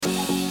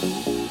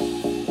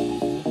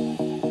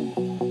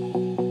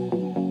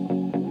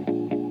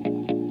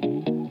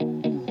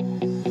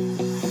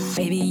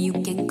Baby, you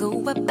can go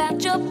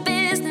about your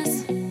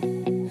business.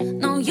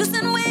 No use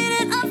in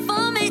waiting up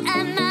for me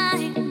at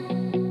night.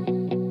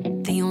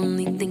 The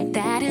only thing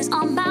that is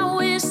on my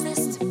wish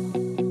list.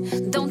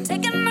 Don't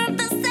take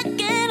another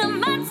second of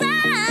my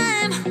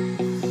time.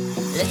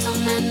 Little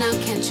man, now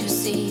can't you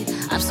see?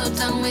 I'm so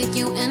done with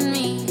you and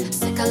me.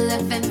 Sick of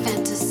living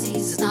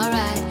fantasies. It's not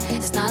right,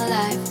 it's not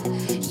life.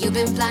 You've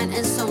been blind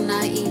and so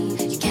naive.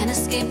 You can't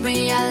escape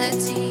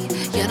reality.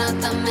 You're not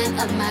the man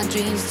of my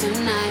dreams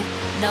tonight.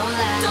 No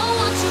lie. Don't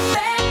want you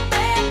back,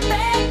 back,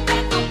 back,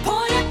 back. I'm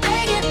pointing,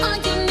 begging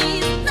on your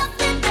knees.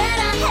 Nothing that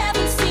I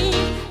haven't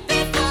seen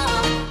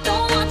before.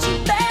 Don't want you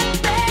back,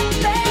 back,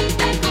 back,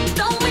 back. I'm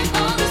done with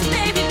all this,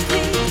 baby,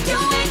 please. You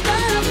ain't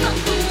gonna fuck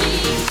with me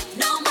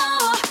no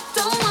more.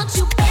 Don't want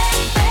you back,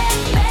 back,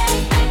 back,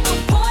 back. I'm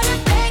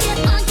pointing,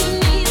 begging on your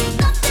knees.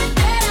 Nothing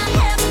that I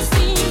haven't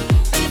seen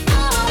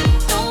before.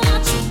 Don't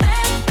want you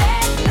back,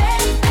 back,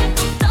 back, back.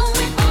 I'm done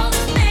with all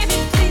this, baby,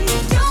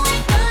 please. You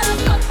ain't gonna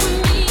fuck with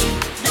me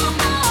no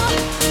more.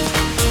 Don't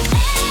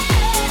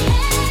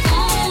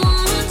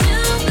want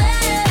you back.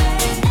 Don't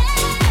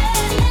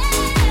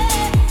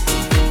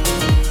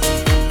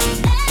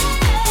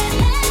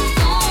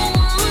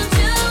want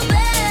you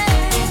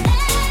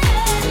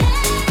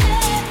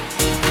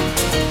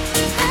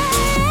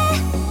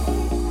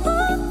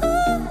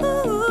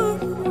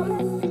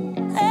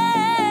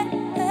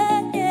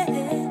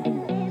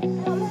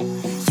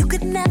You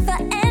could never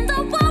end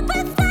a war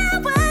with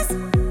flowers.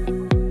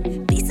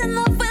 Peace and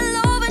love will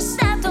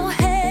overshadow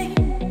hate.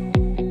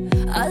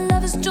 Our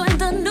love has joined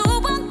the new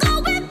one,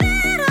 going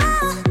better.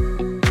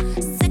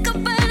 Sick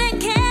of burning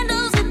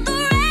candles in the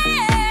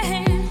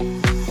rain.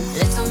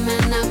 Little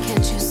man, now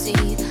can't you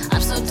see?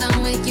 I'm so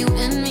done with you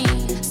and me.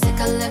 Sick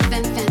of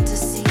living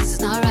fantasies. It's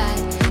not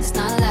right, it's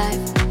not life.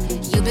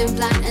 You've been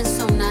blind and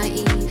so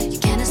naive. You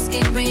can't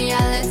escape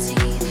reality.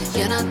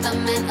 You're not the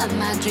man of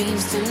my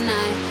dreams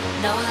tonight.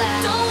 No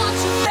lie. Don't want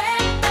you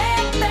back,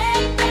 back,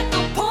 back, back.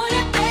 I'm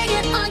pointing,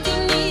 begging on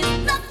your knees.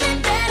 Nothing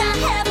that I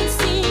haven't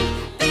seen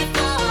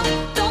before.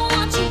 Don't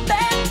want you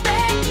back,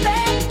 back,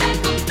 back, back.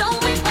 I'm done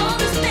with all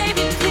this,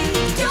 baby,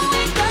 please. You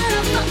ain't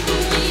gonna fuck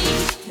with me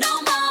no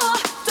more.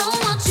 Don't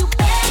want you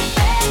back,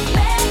 back,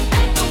 back,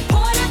 back. I'm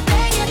pointing,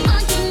 begging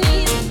on your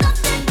knees.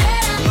 Nothing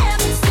that I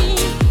haven't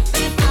seen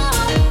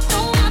before.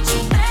 Don't want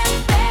you back,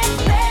 back,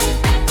 back,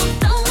 back. I'm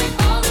done with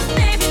all this,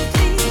 baby,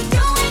 please.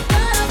 You ain't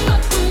gonna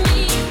fuck with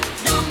me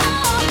no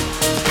more.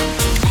 Don't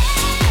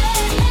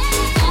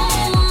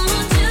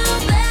want you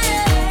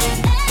back.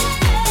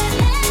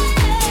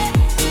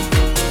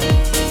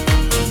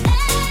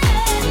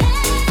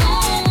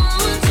 Don't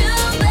want you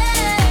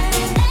back.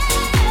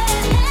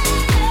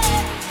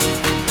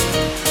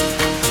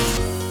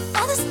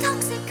 All this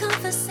toxic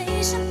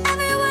conversation,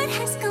 every word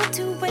has gone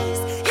to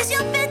waste. Here's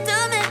your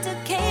bitter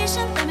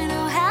medication, let me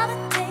know how it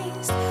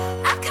tastes.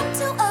 I've come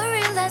to a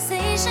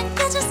realization,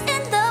 you're just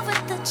in love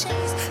with the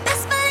chase.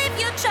 Best believe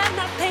you tried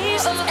my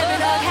patience, every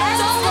dog has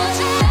a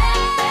station. Back,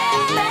 back,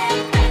 back,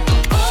 back.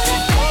 Put a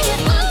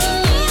begging on your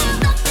knees.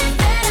 Nothing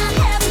that I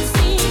haven't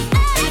seen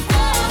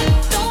before.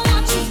 Don't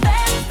want you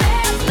back,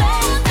 back,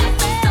 back, back. I'm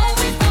done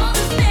with all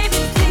this, baby,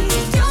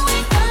 please. You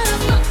ain't gonna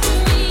fuck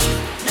with me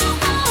no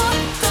more.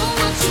 Don't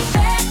want you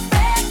back,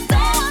 back,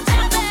 back,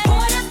 back.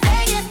 Put a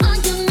begging on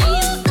your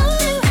knees.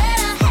 Nothing that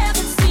I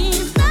haven't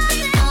seen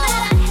before.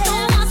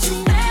 Don't want you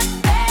back,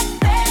 back,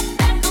 back,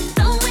 back. I'm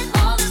done with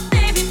all this,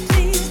 baby,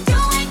 please. You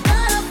ain't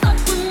gonna fuck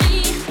with me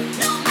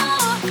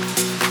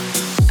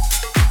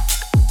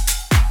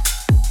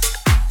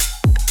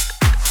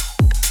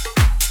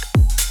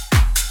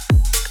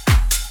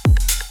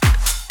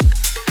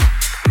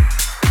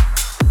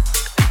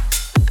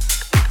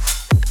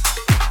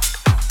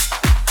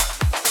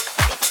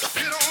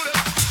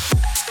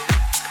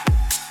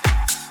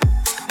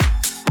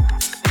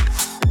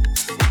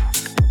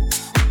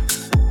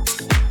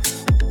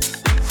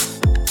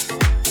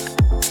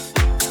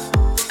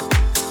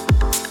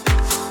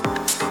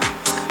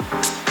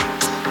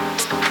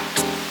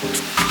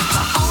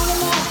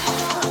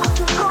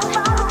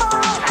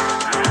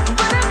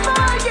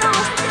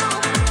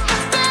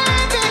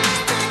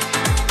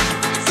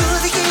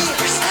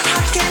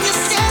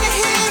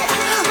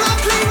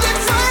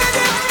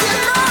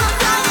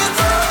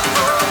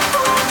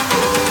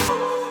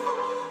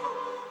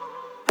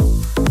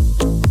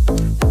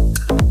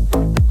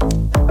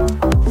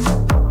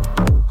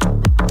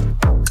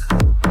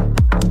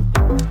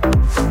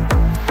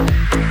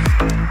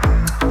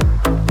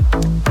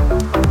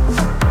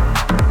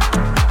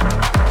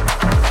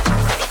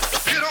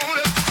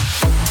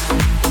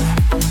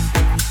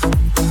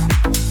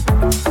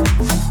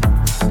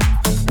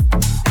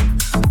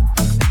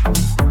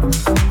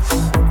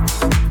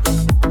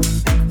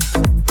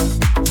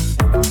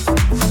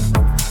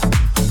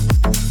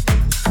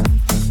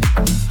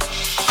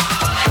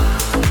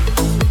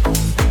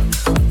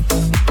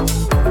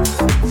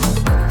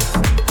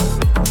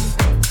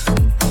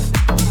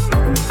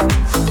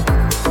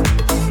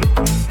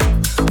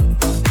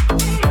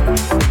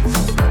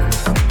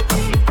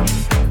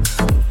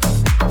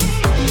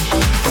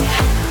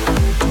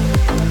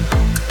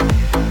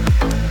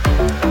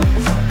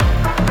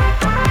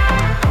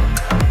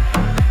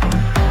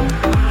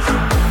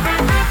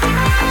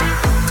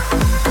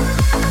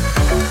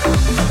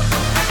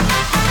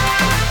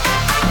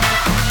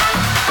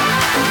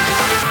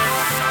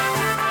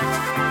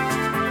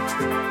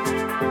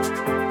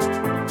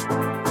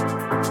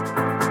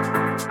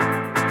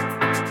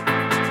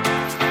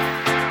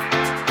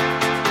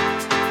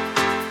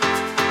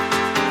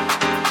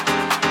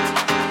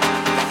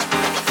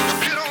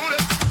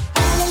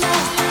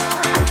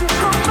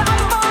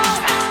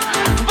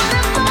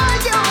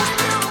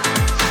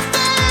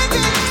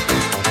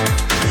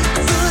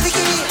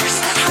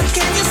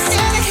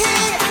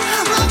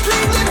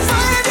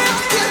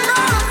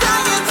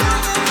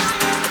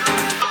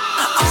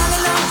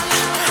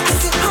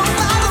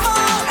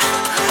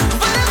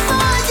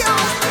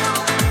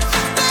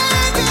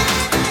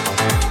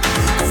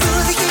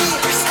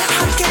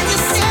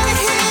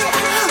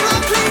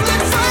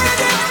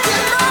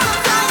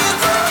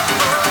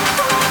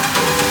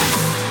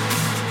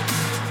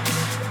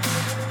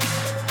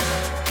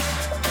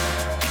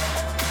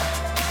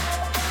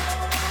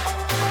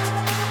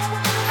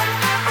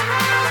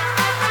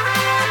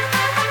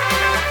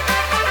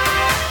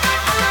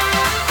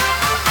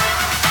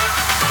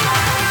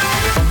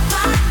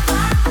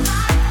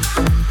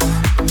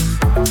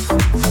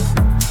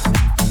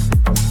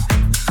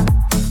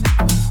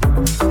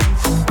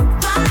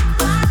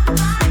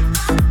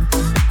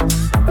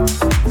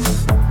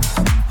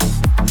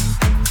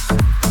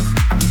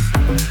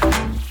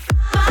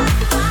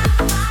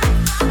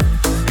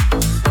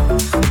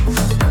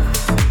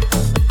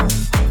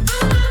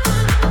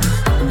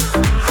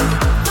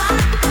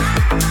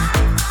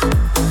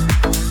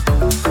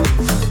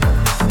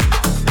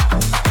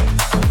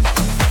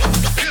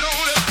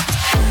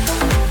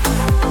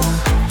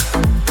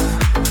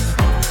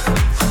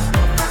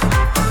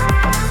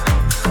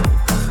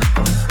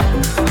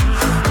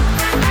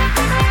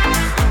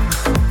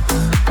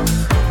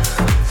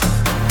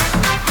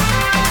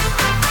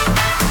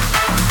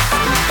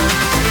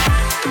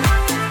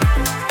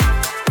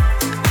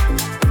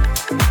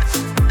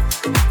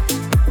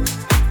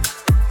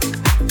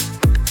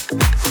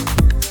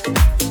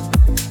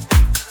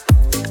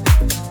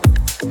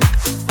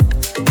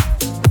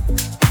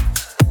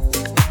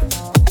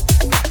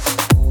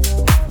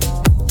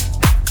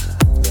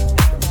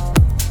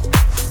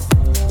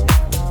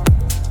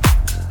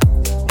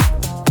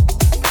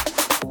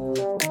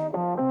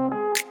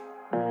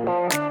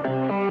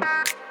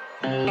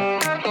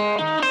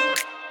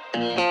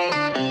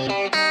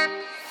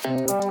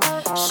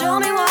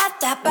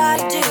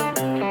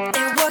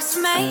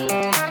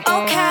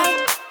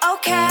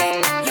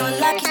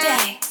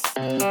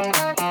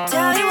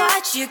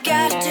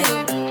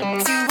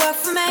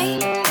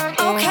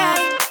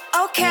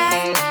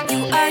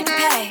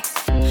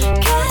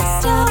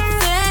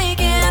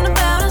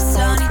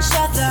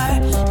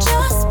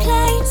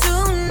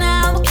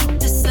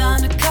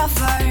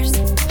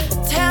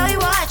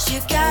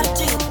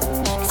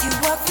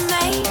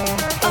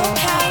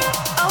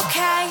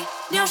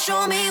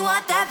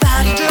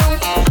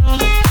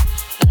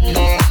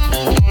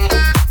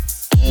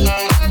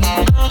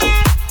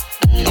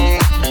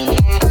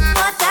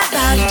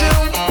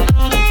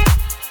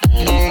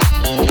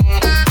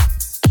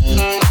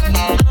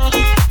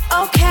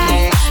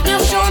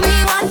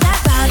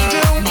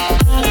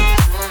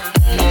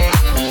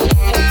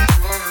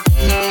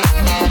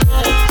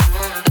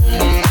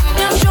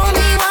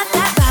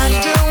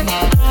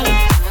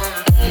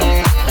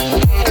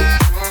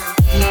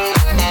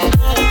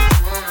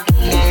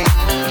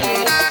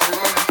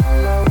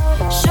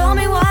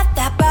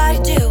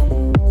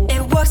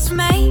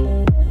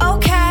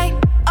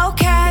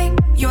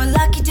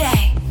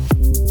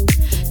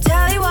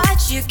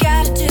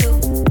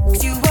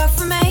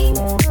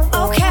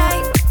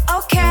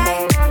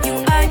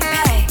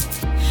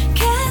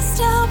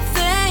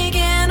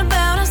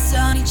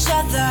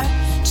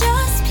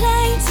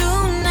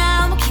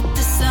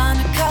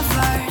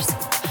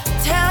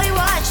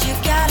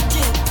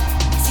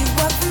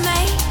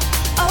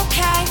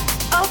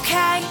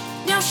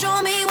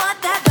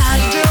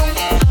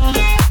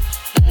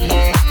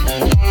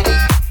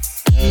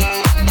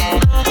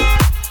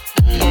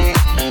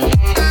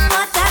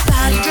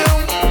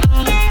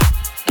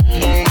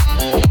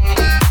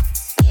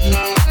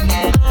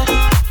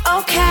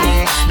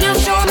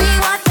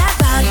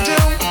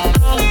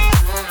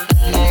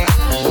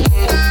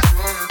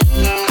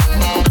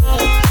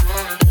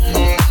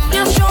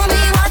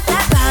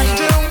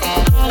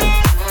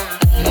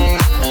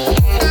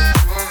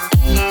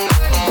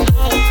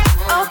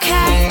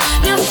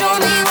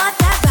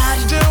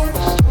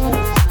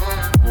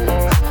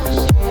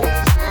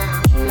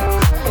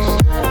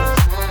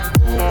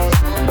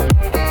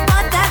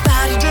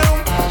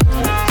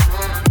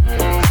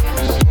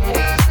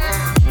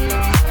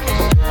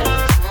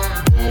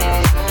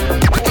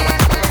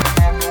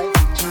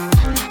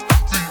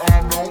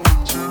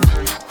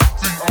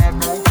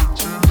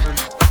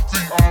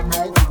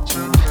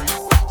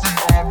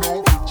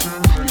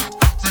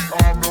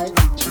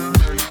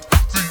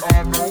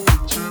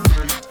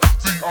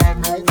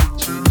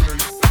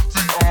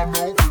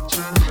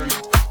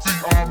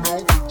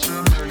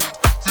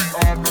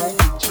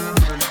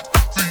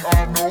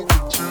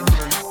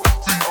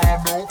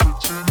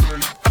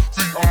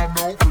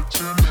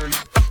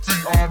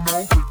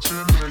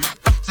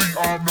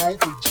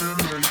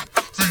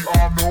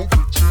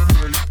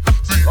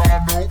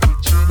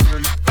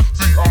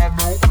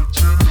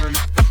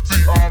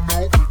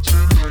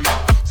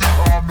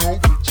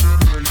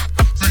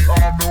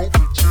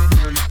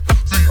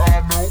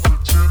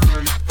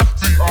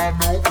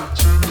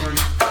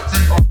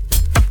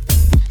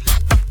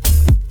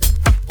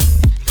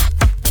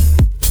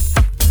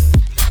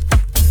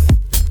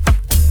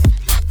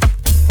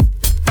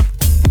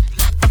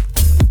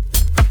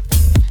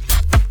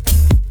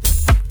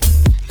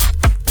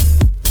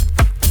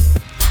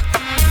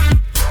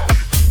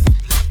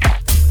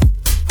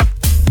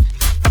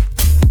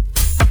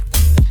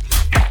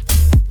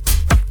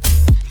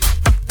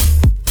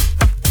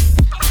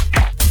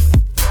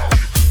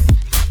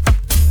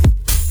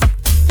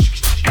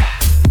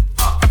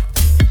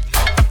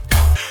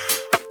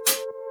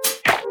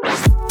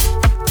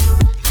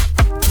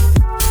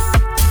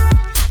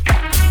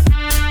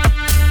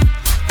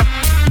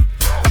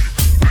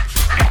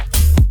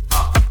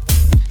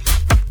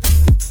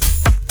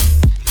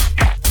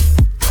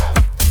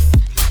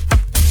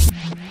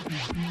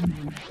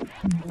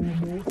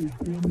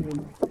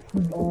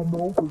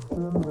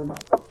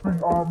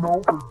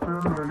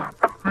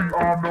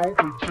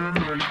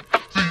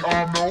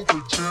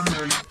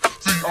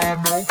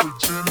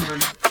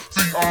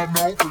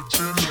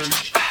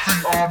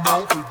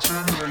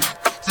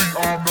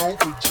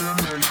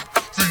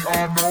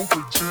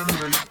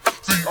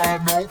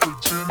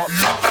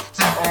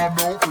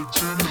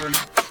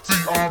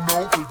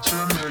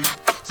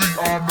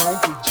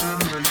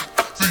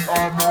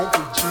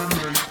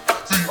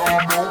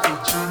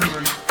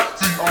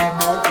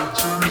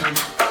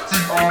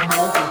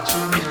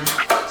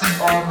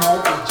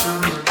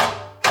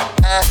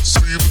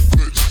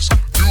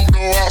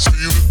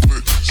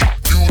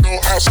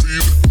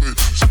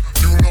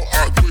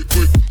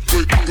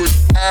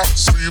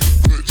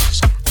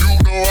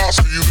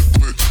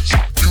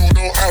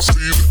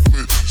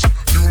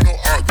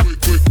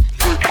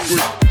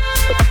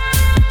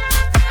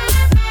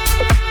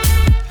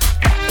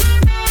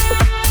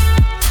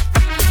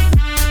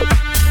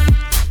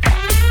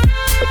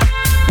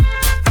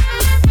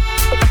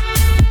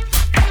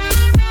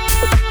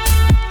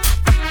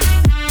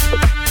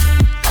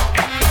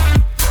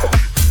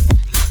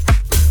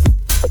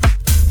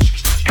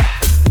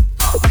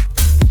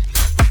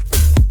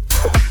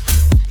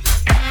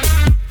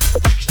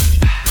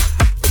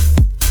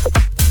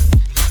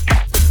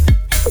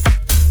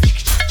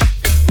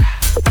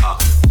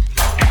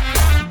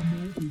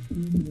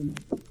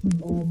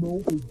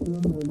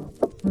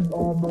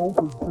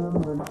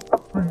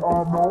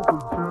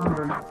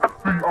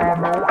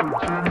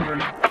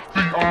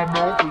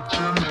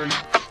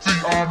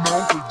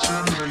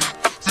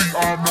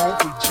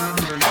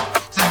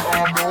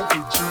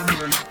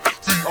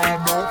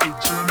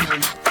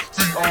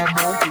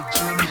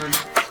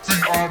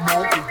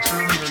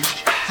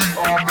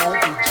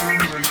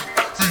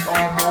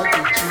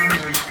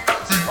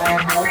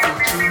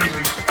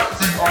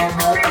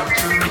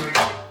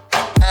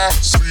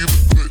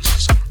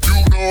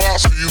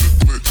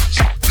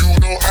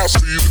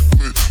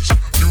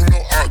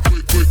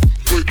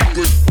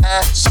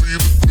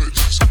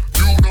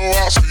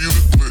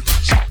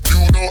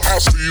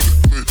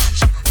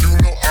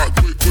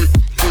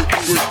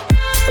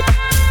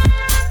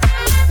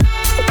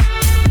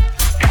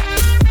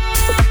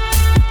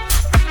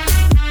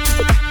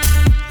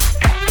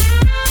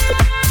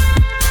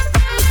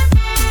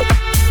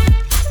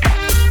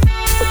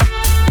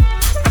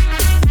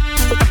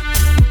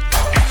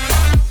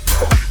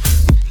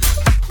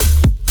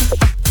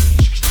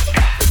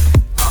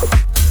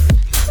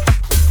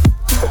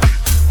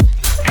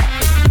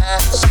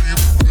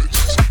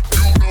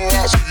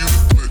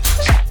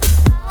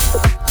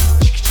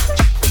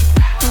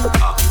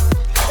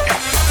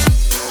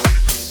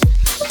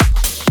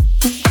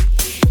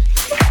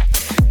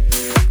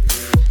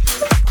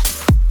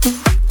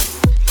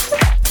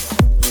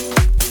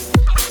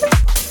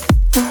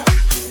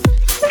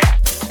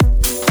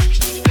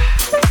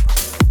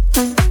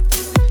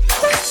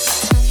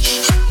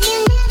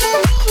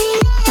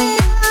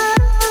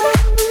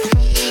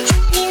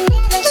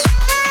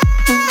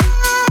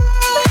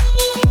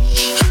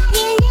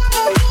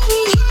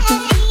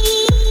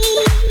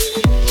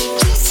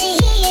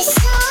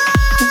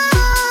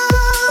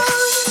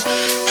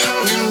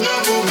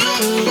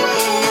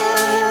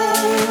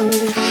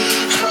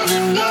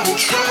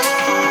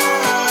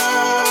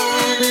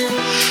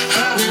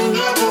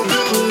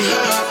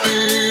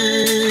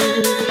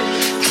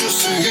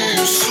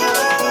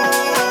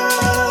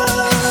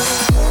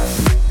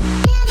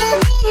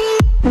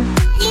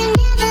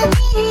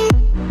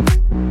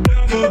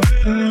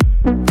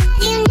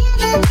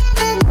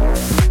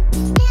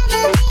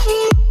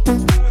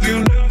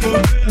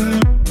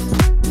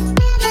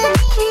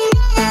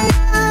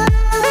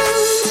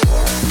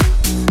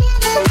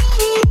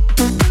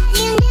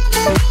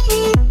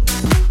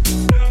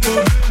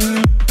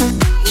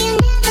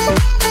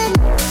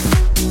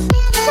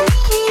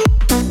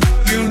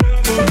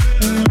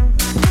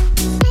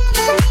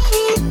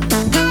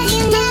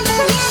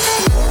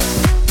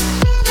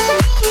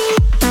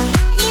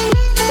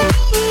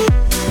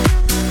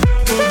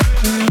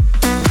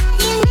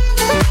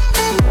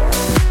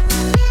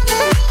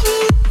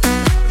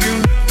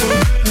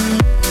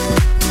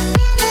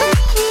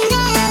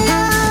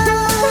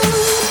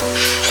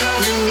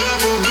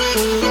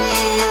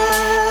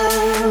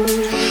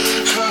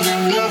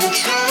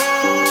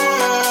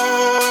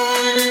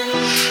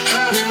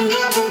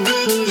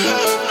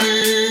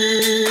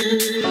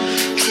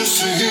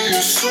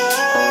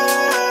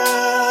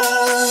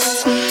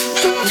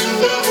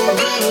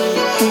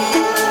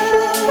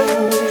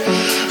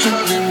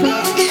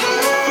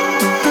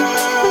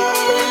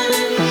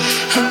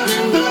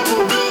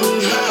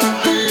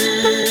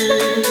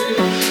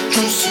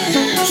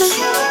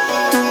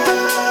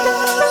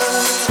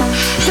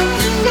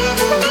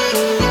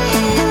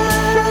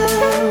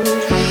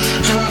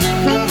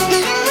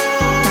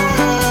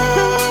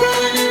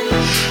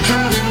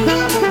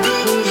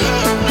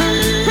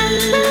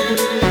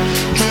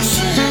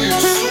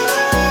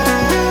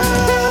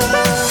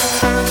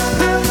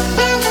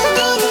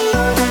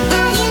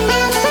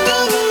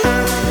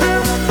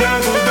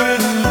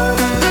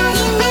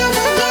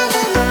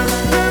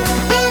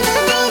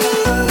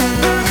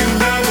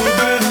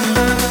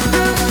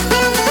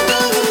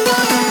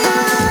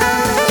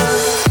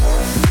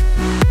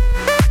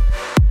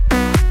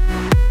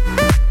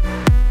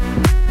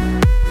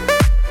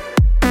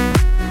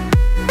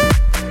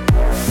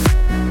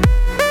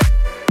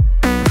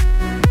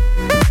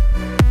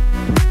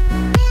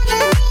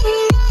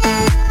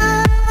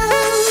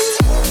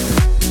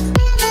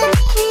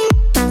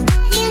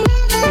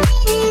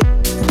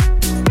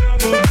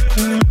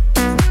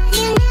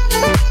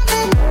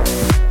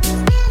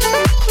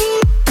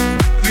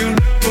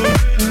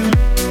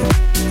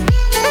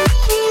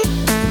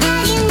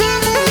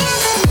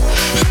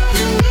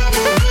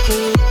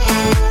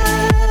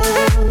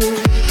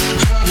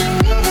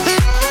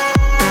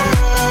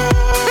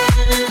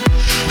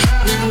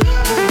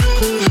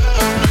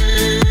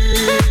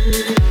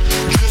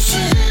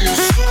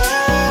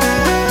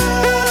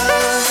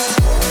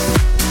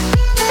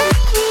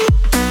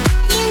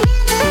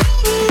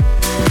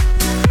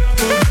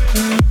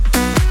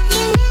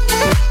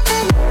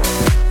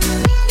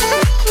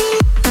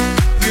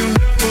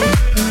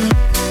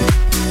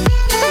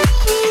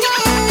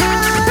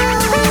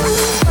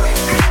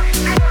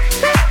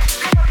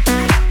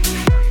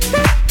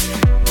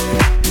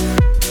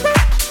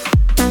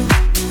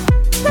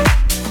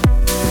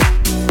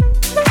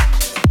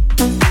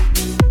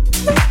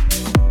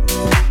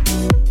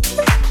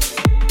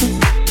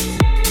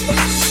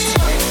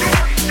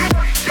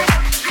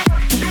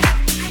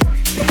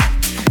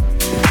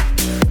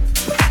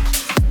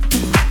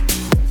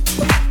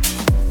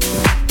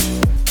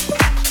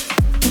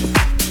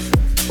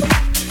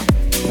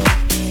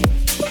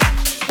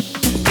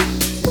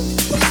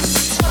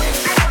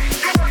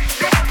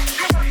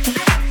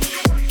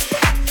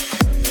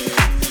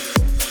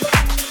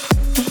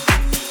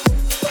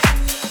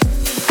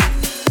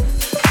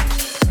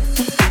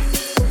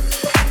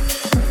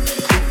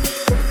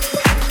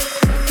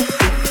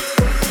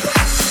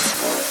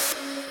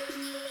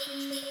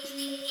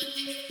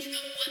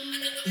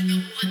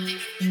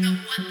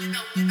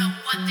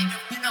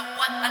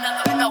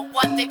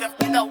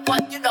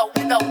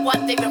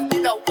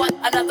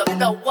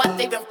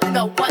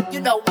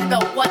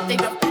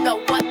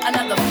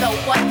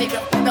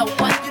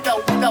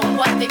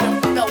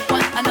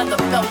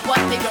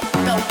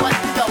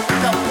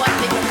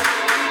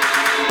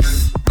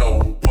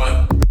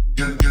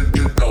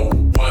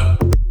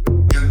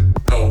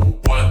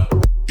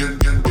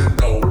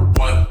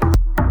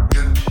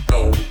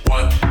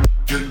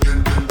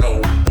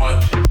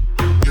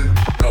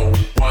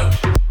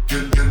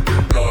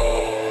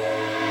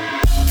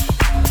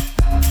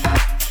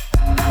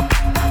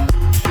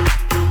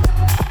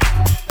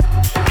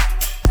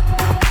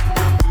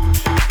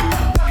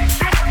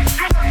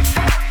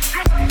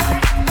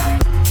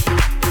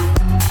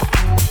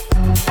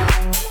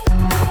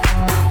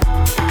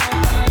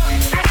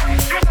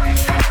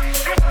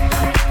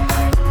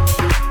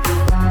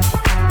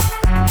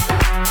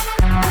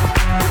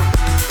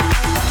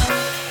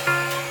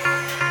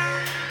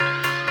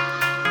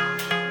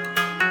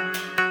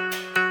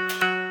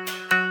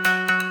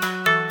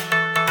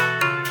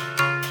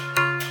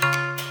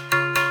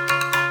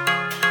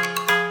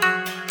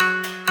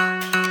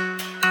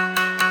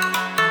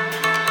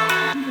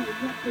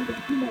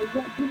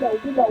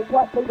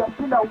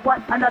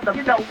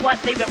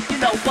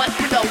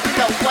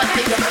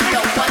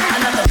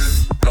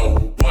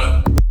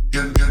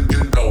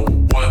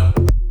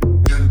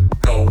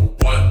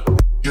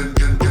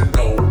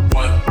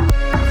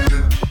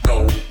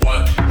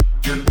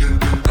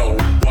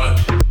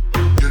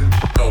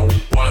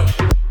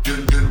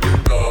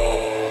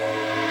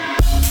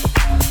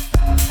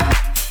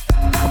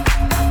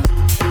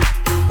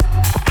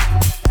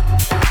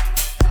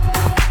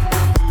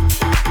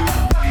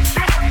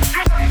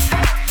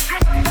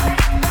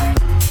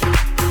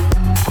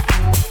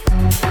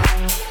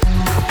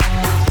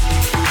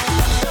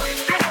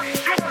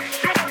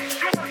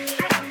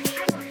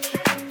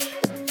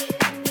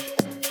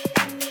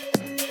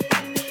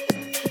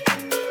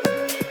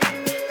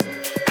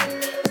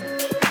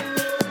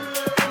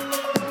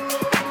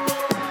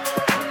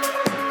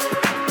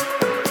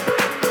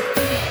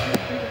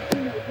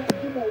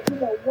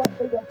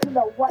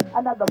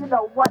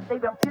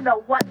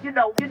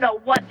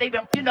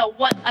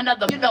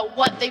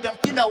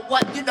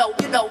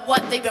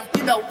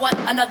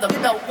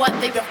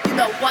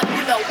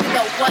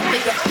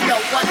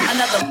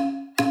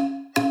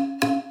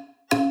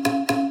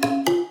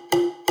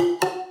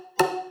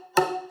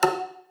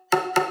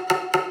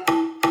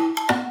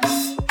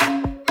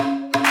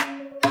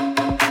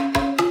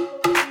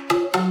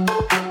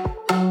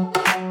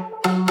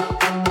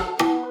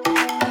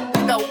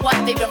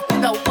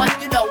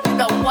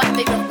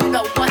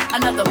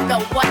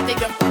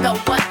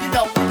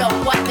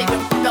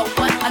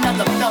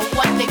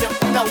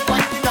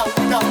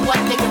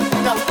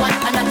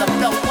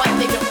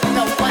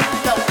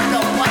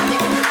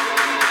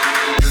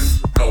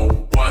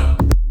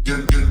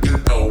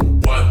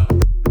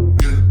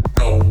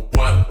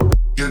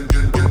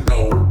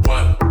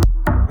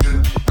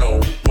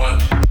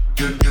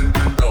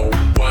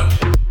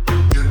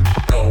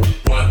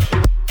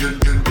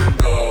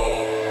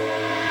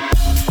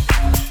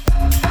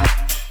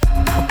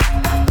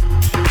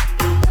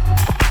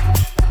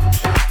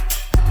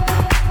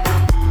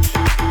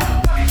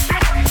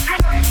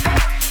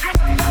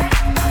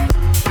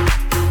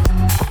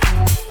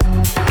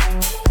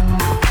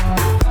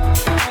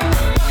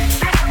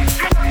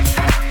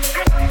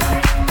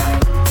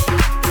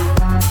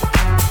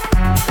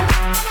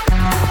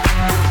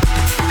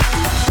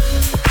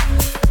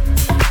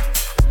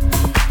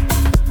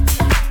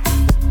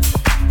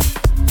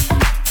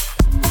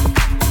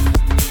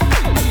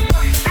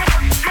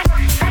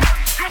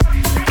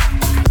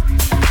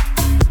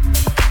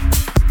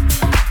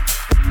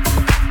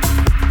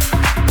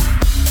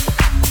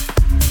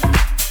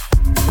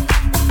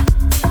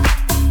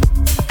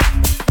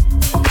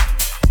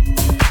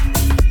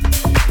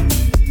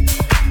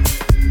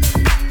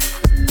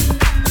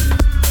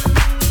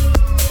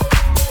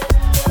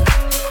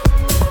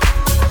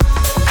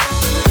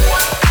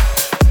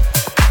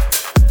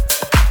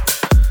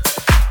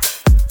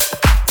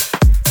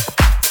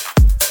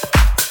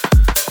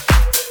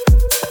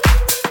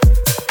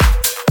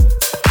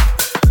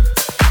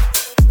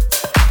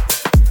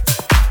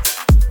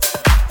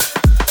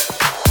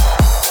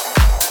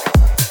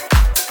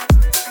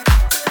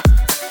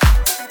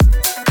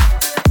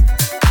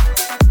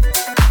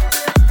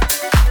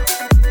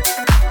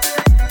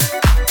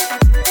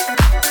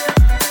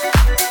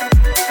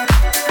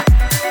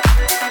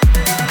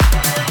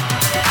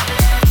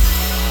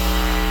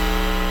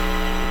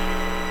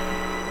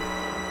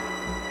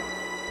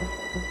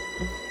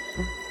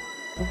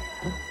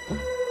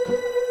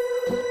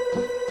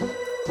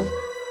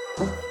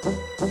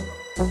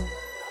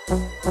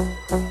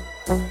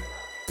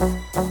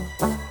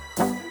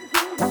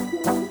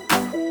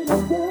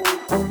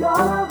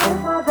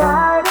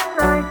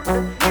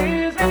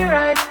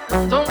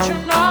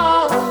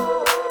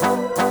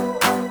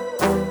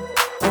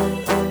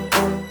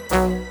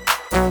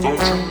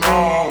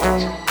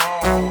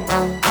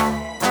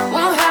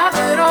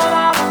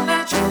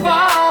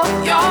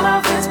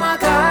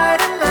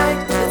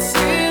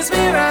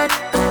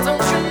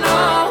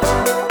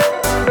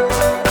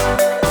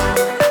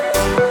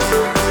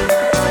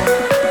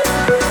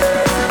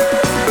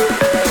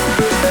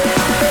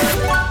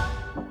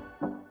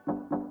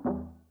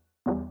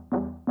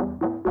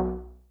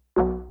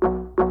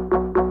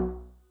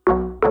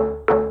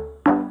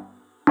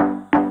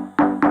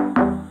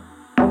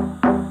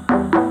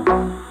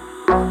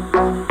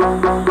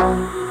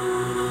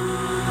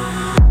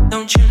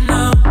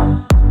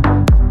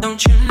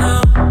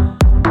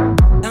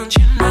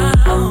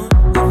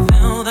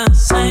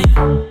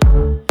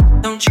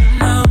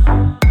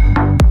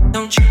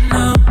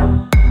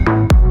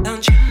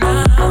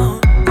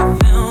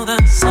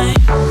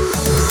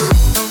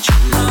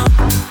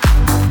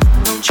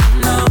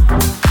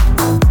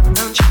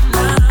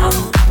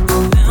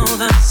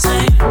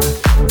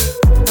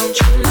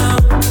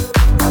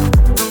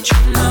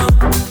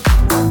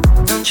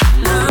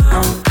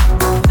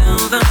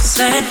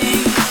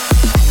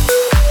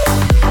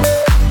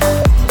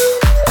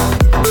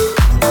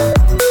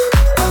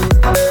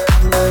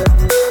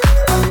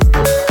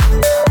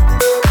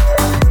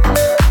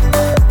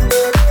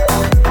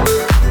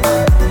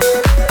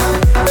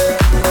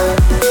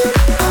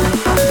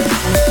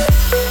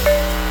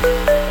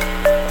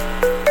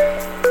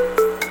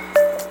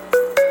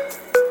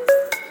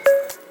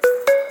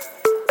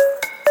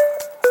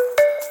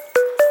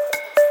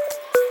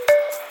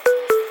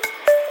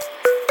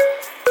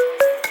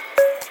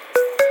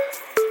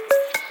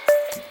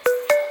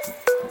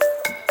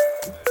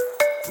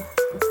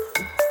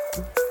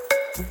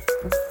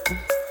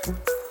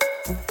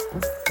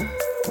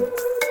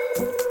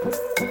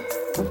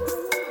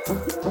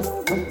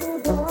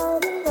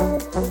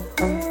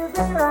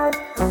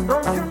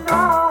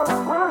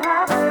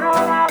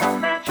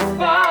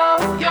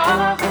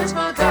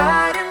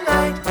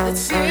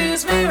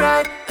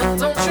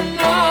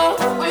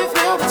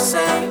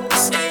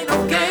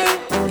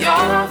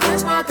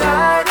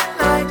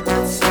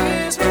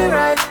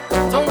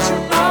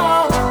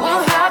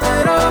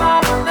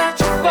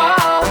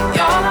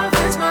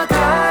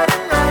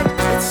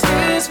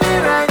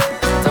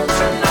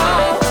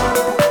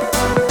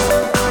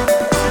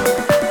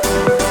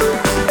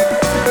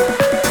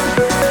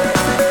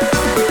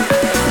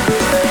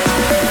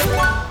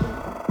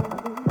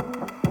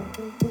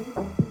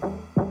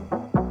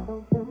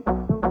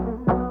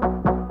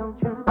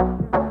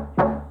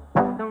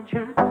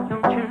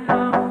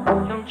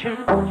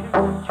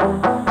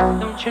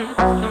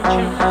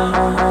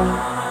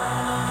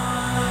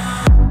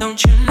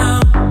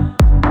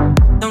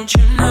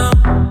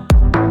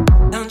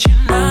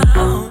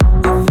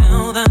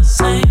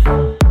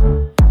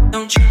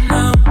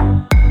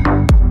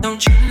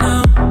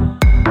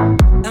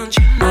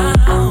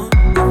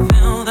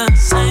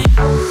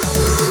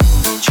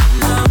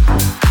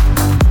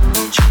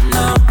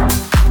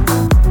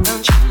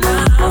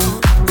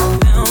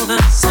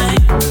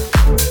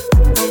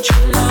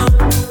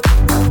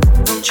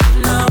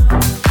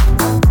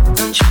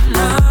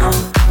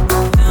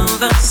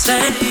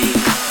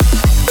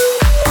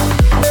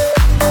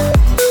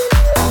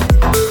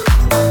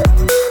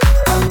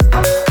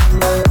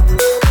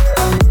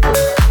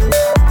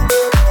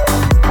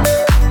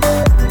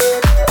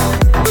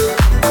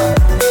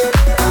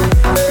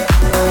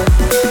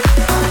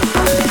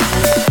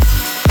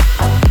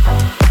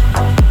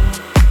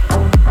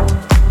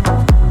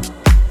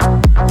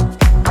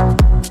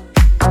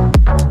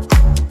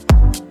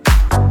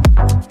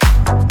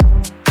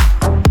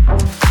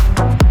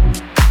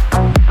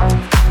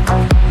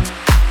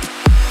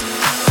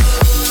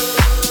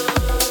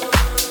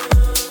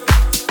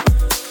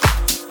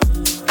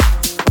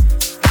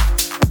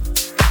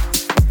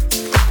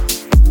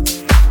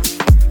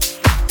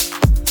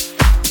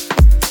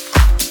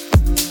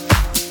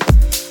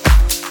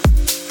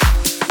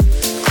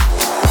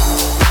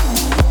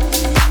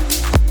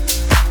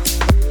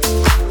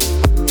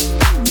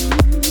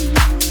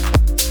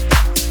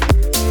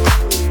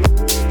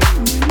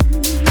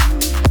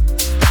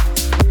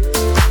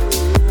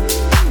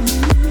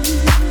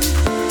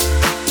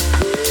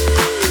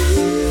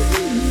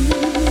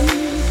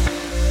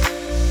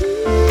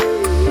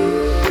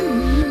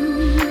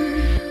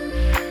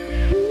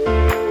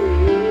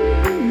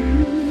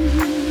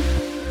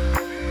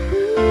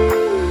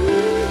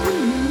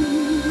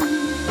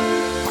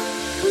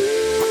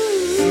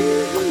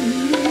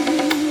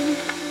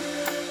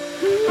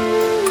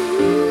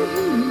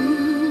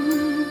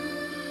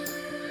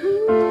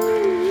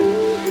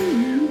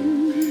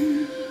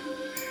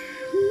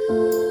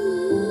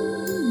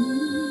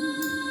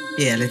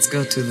Yeah, let's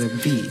go to the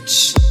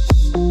beach.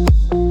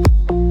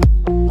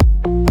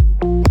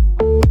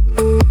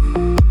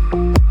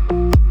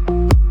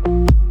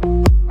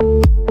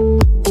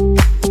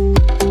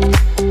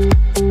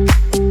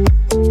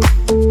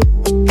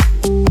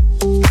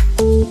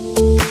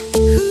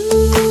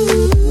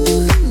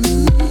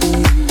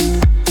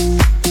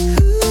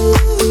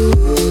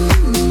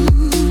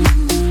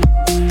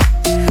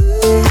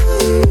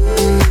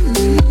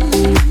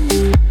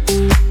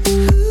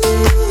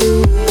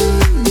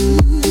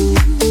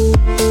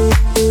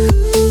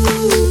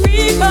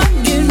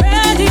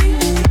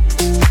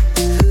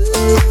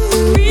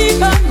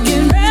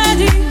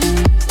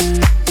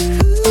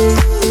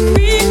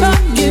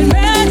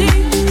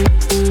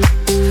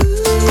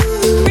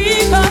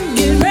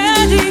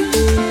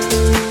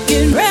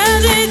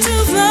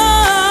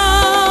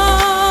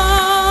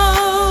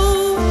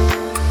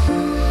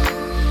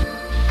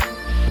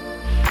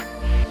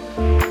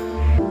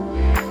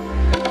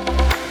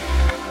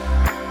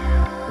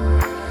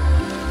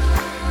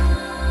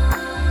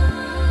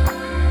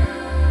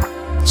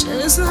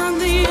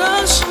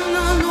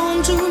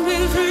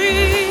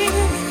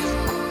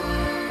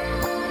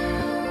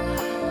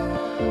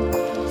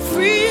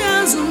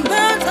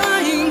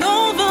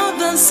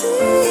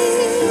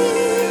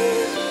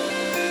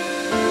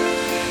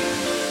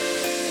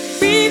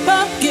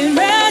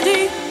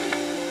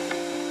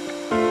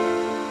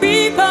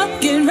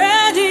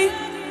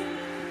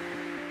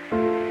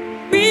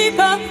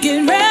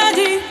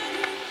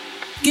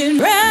 get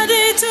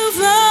ready to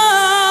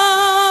flow.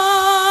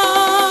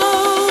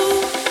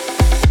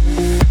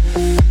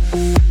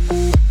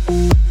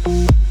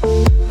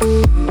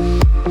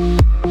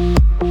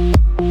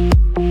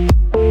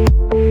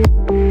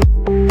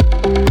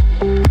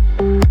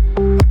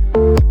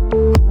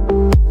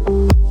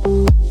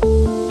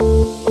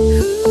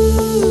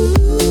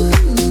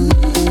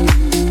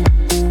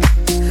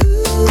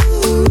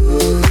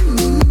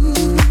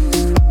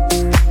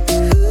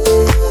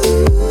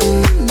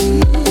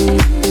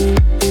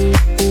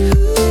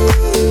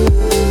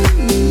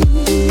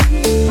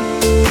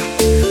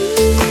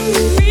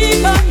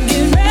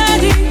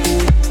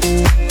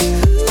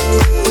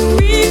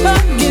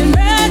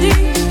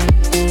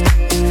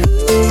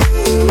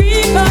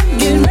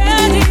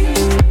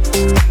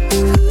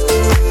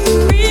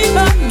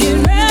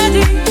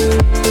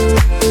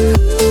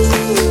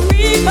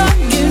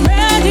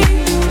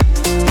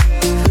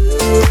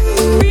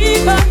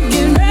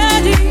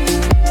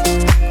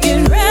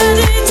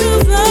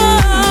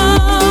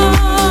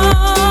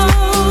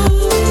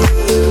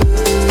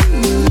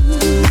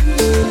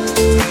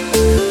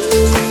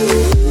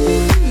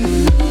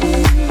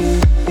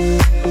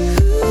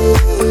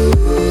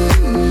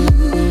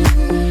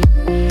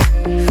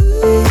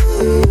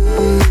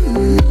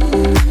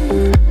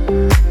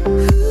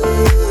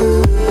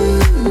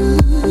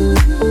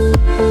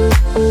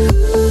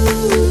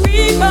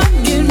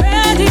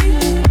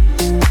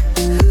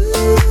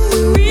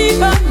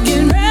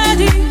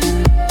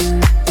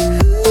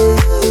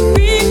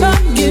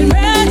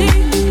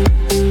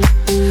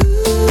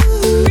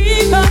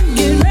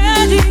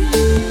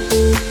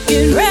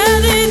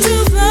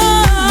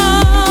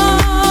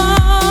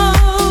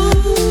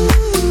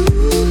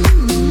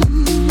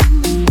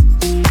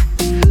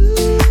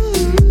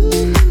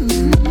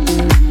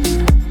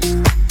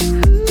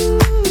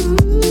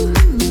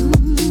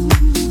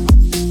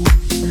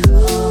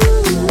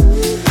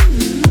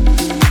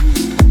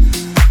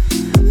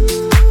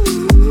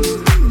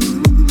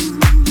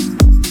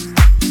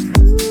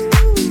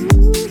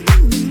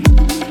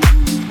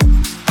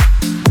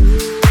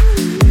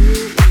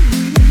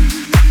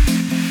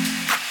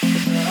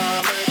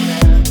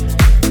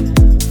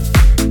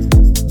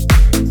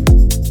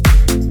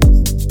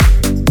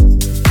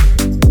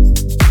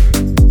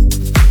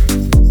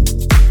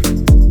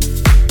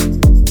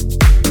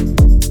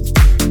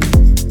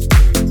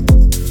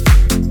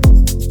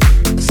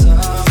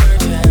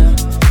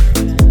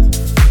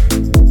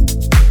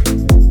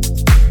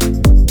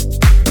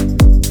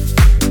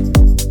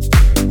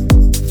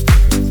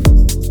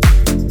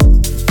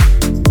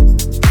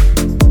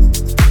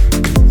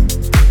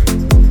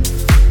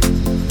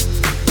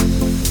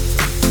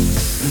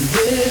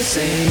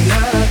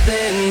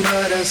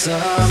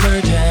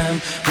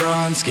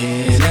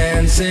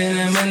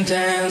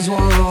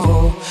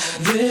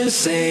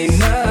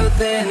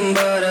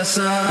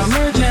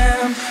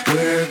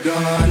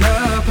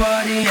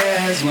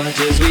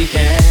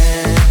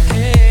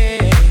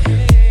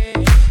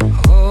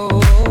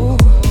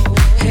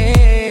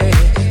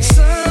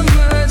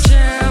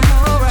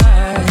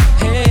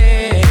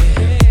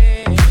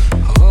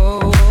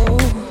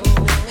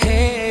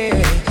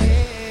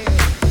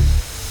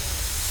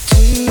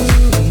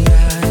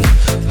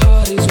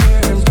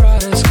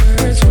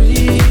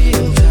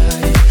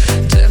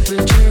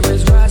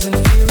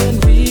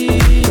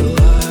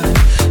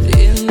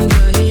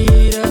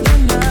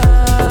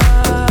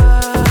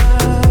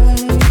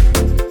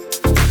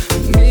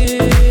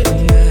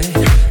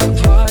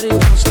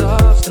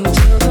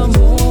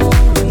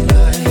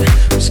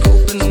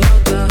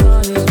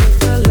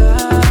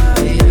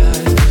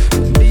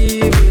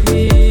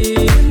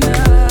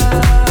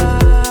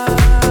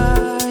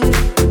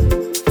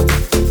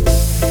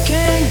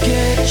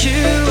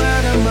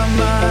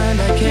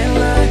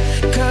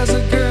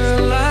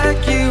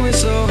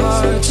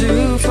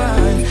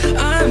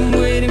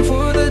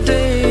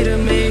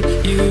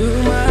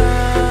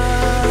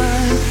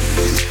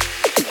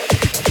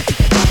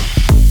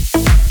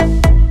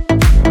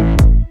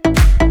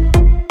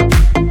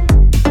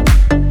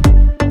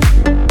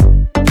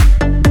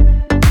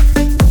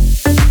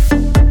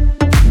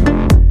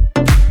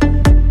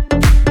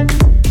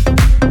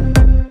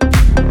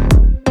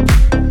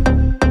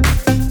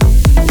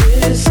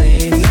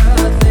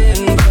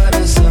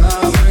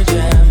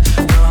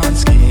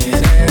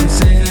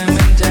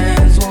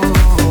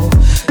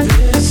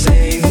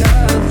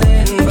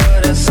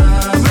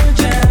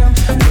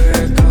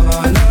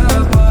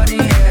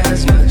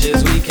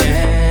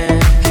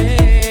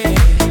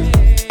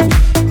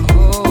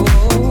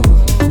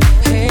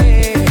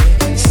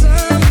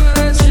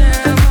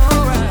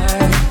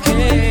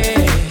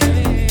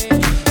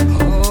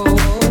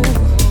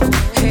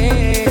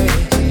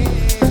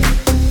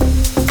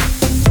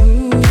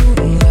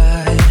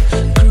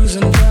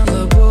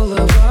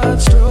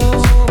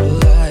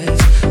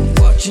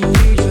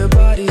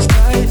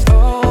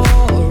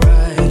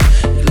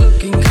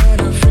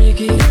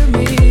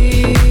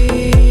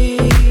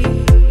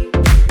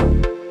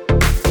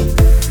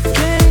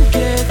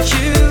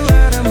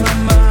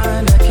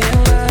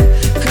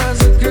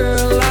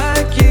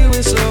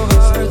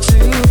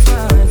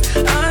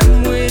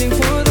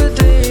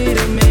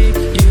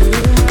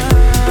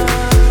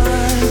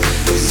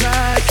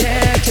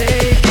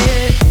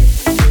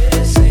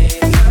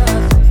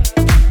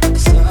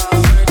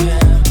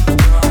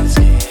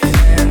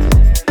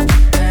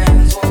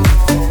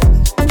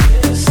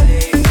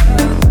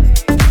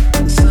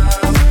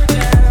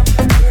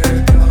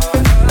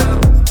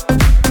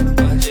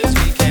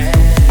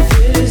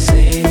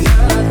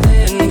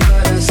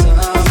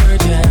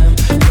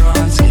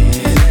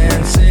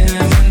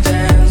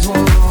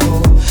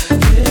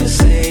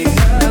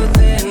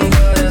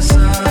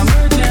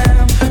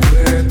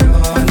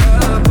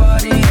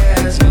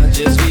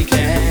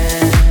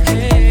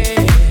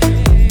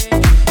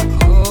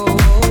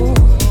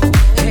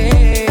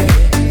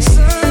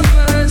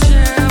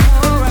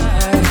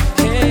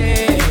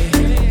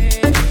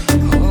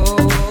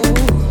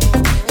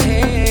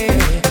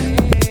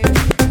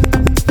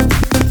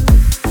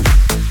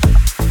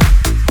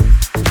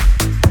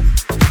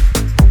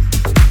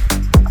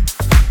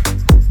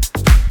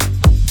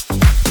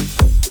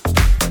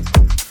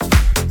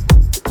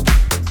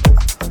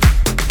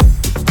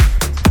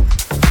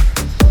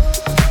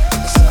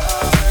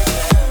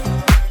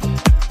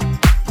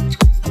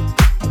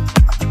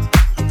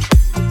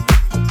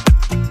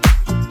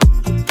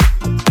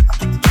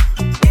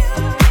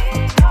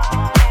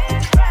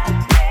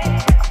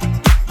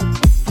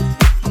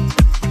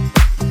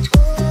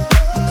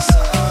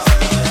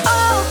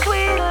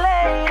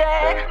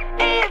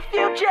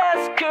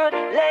 could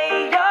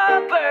lay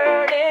your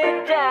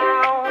burden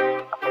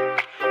down.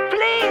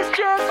 Please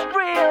just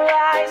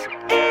realize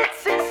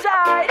it's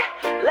inside.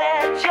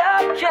 Let your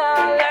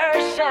color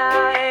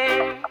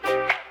shine.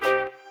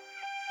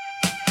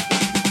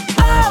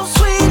 Oh,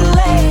 sweet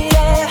lady,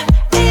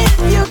 if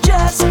you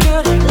just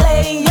could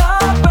lay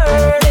your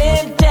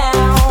burden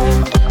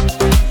down.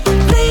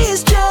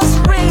 Please just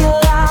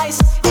realize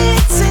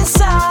it's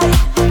inside.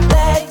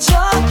 Let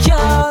your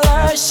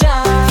color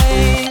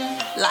shine.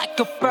 Like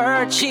a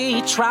bird,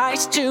 she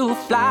tries to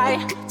fly,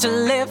 to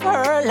live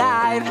her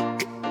life.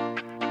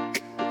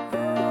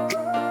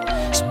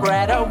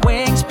 Spread her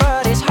wings,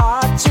 but it's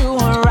hard to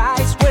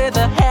rise with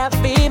a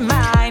heavy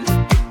mind.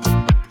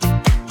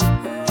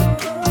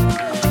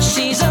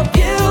 She's a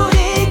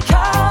beauty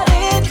caught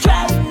in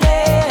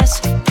gladness.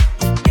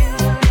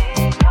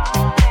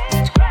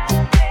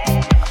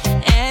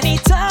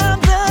 Anytime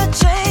the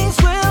chains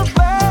will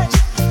burst,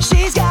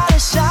 she's gotta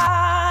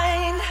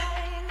shine.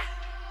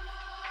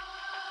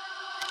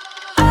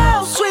 Oh,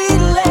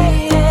 sweet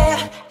lady,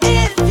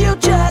 if you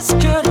just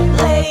could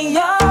lay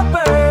your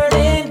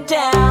burden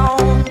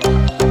down.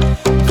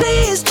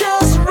 Please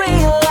just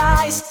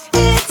realize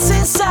it's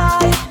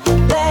inside.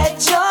 Let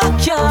your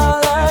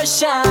color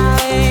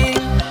shine.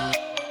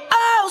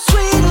 Oh,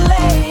 sweet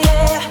lady,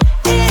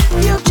 if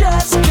you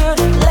just could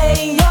lay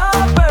your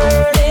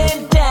burden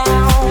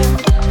down.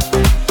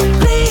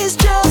 Please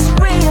just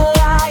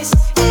realize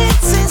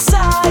it's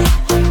inside.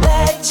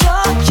 Let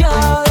your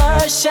color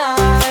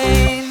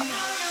shine.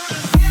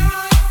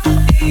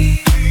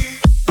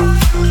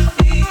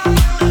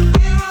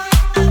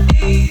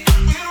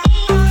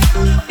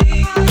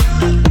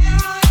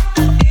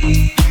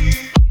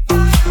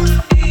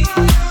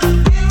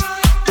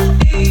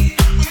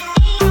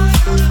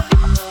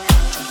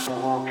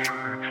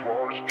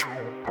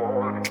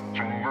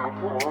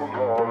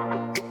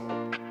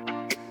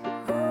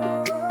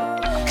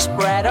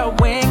 Spread her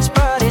wings,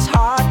 but it's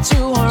hard to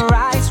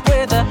rise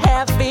with a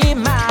heavy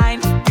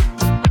mind.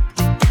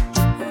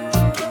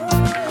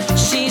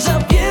 She's a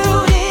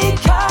beauty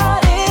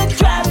caught in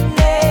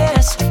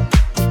gladness.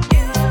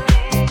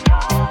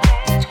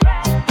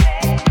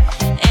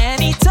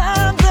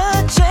 Anytime the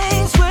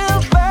chains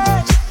will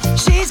burst,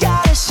 she's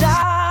gotta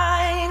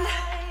shine.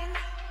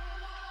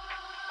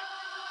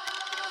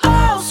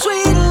 Oh,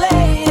 sweet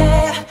lady,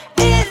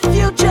 if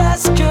you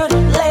just could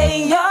lay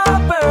your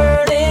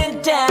burden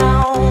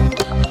down.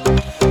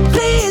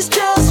 Please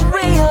just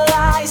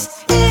realize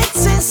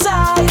it's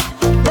inside.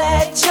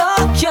 Let your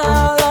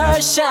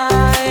color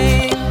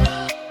shine.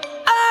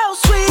 Oh,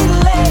 sweet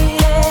lady,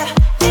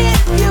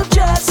 if you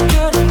just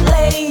could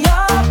lay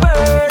your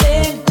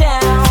burden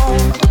down.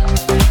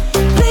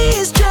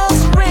 Please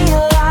just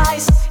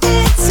realize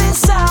it's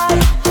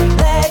inside.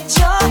 Let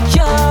your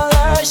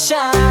color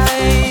shine.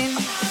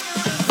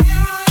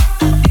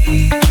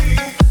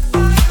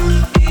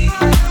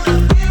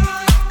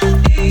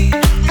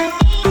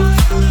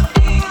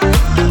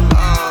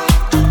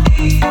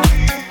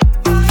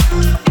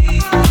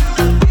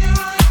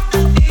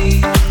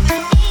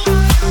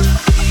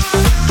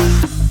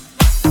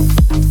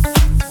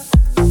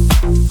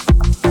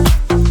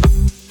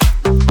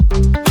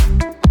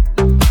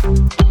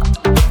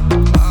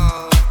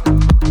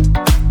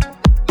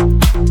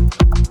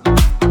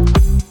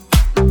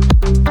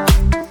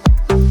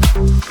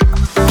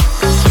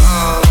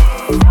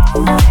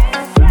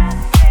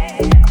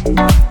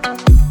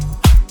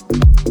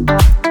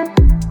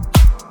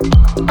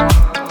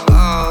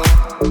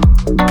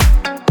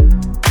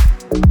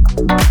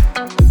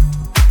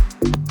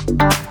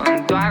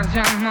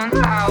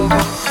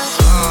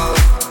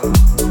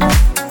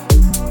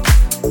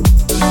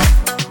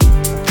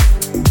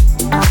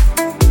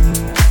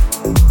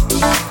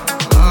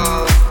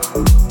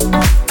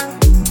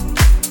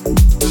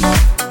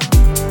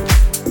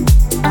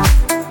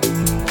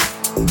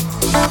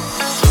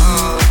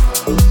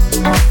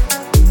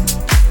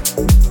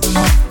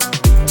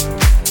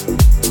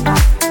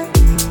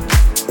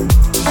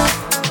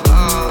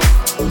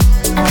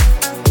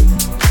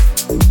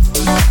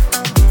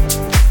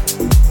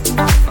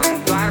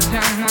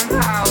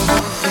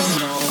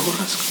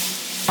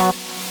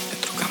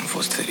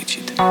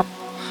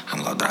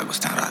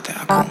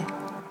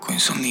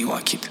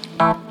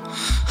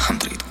 Am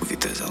trăit cu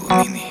viteza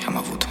luminii, am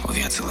avut o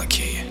viață la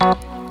cheie.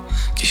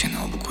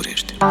 Chișinău,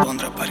 București,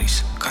 Londra,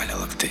 Paris, Calea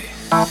Lactee.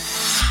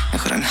 Ne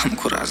hrăneam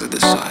cu raze de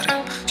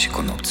soare și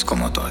cu nopți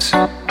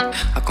scomotoase.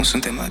 Acum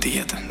suntem la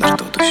dietă, dar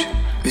totuși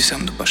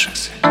visăm după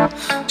 6.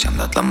 Și-am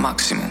dat la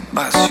maximum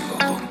bas și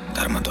volum,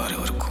 dar mă doare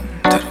oricum.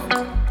 Te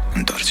rog,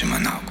 întoarce-mă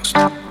în august.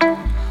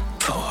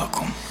 Fă-o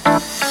acum.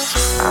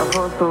 A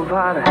fost o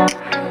vară,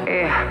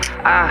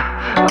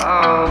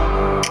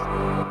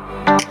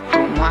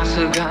 frumoasă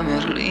ca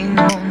Marilyn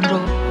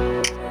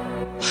Monroe,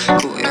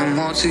 cu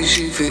emoții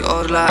și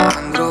fiori la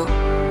angro,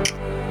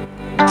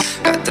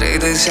 ca 3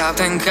 de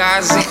 7 în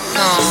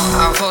casino.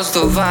 A fost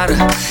o vară,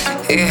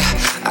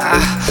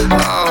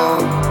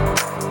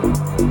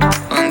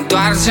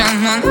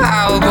 întoarce-mă în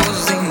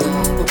august din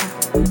nou.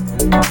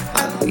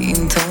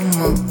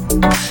 Alintă-mă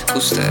cu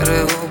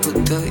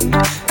stereopul tăi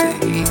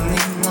de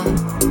inimă.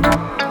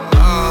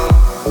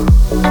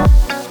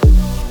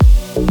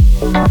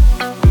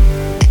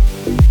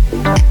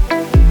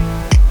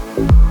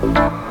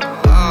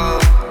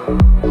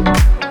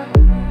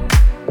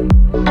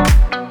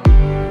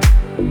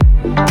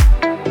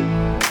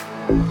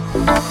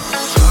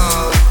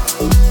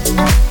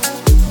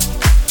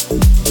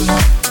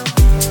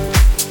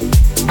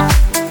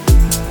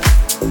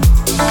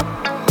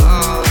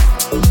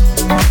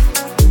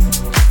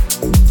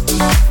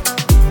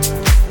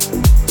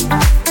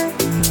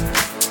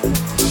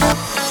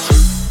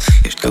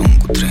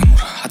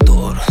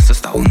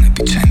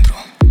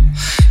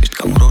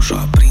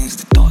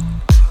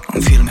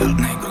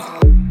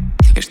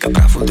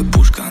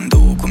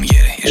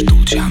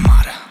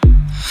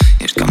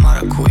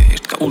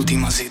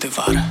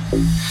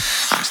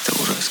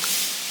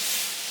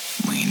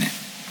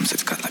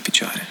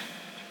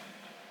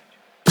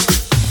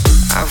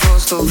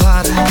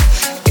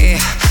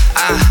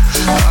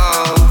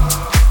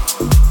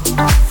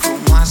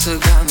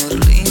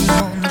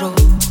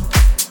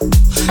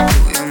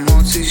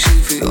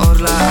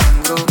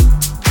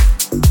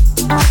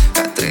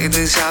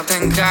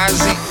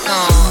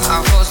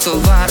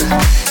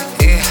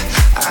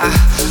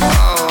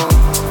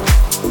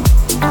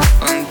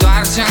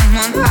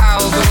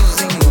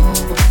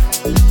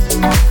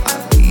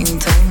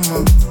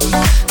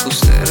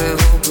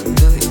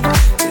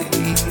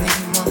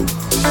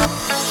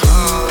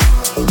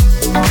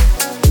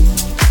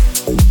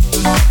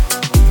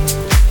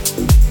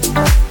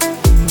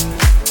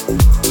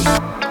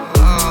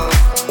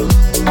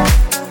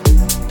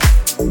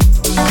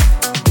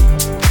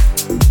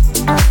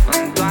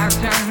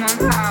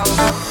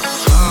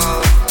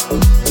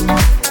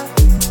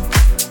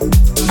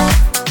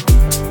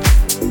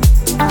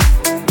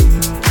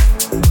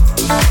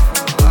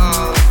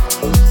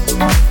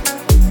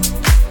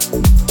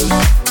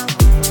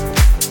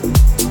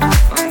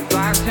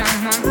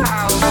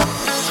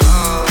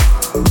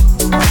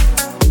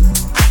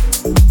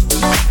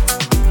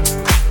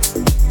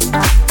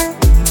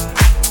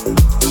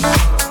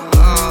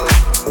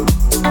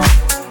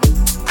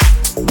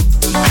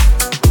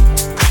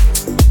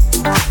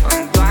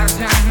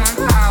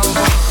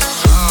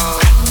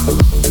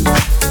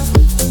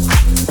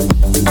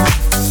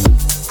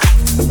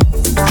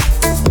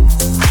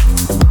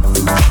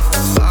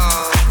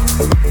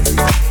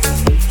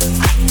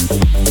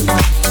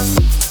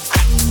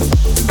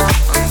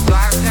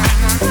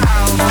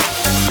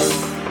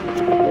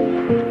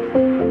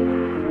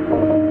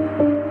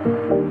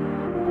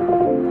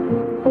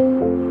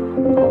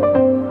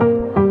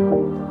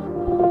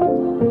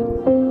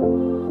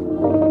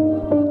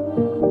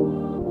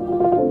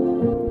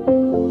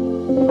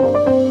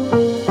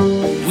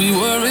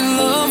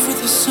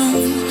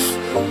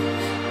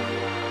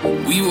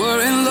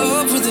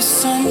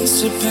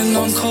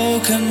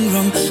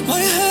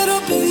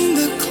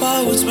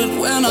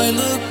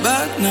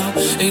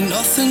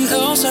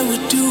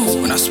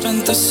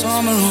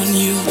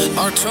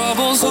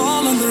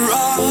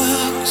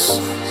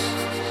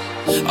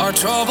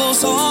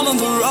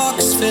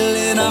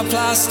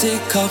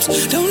 Cups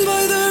down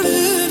by the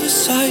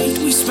riverside.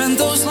 We spent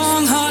those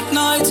long hot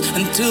nights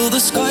until the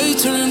sky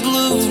turned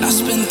blue. I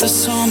spent the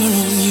summer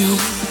on you.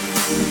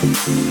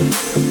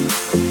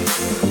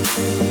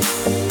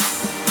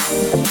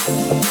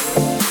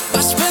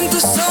 I spent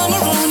the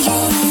summer on you.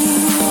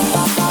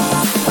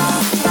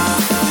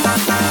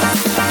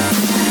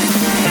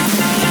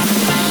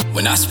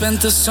 When I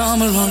spent the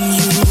summer on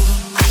you.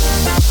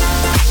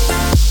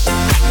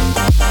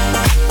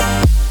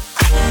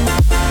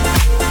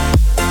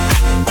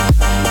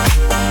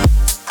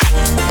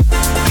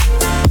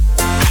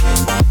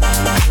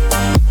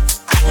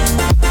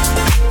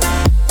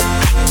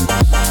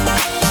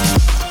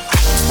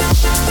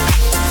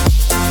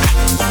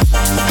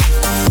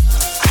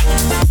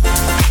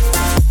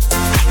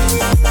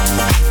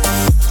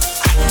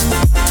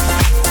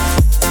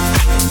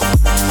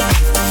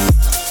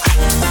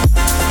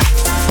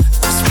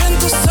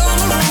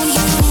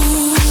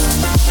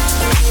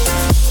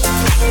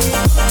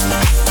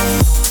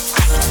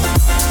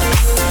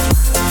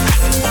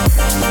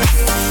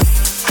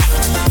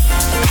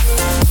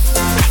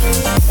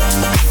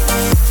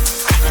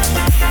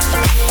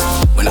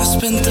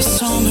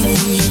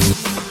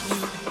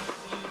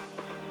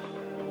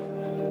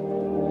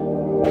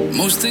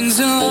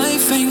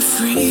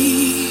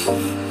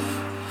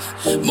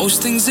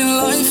 Most things in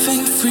life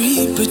ain't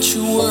free, but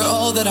you were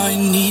all that I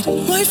need.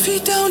 My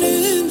feet down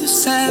in the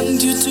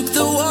sand, you took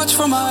the watch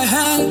from my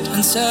hand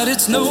and said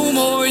it's no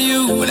more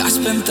you. When I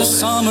spent the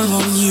summer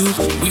on you,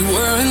 we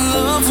were in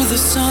love with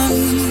the sun.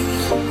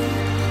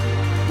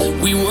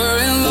 We were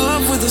in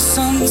love with the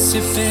sun,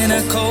 sipping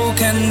a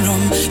Coke and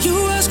rum. You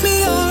asked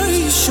me, are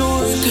you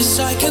sure? Cause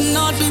I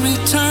cannot be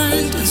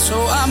returned. And so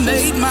I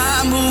made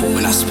my move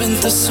when I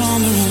spent the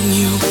summer on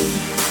you.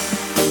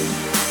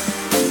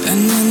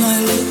 And when I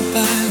look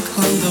back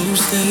on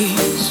those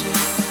days,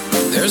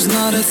 there's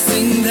not a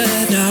thing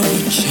that I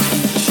would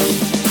change.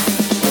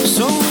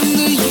 So when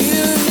the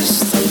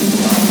years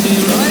through, I'll be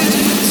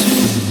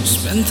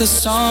spent the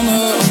summer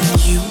on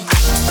you.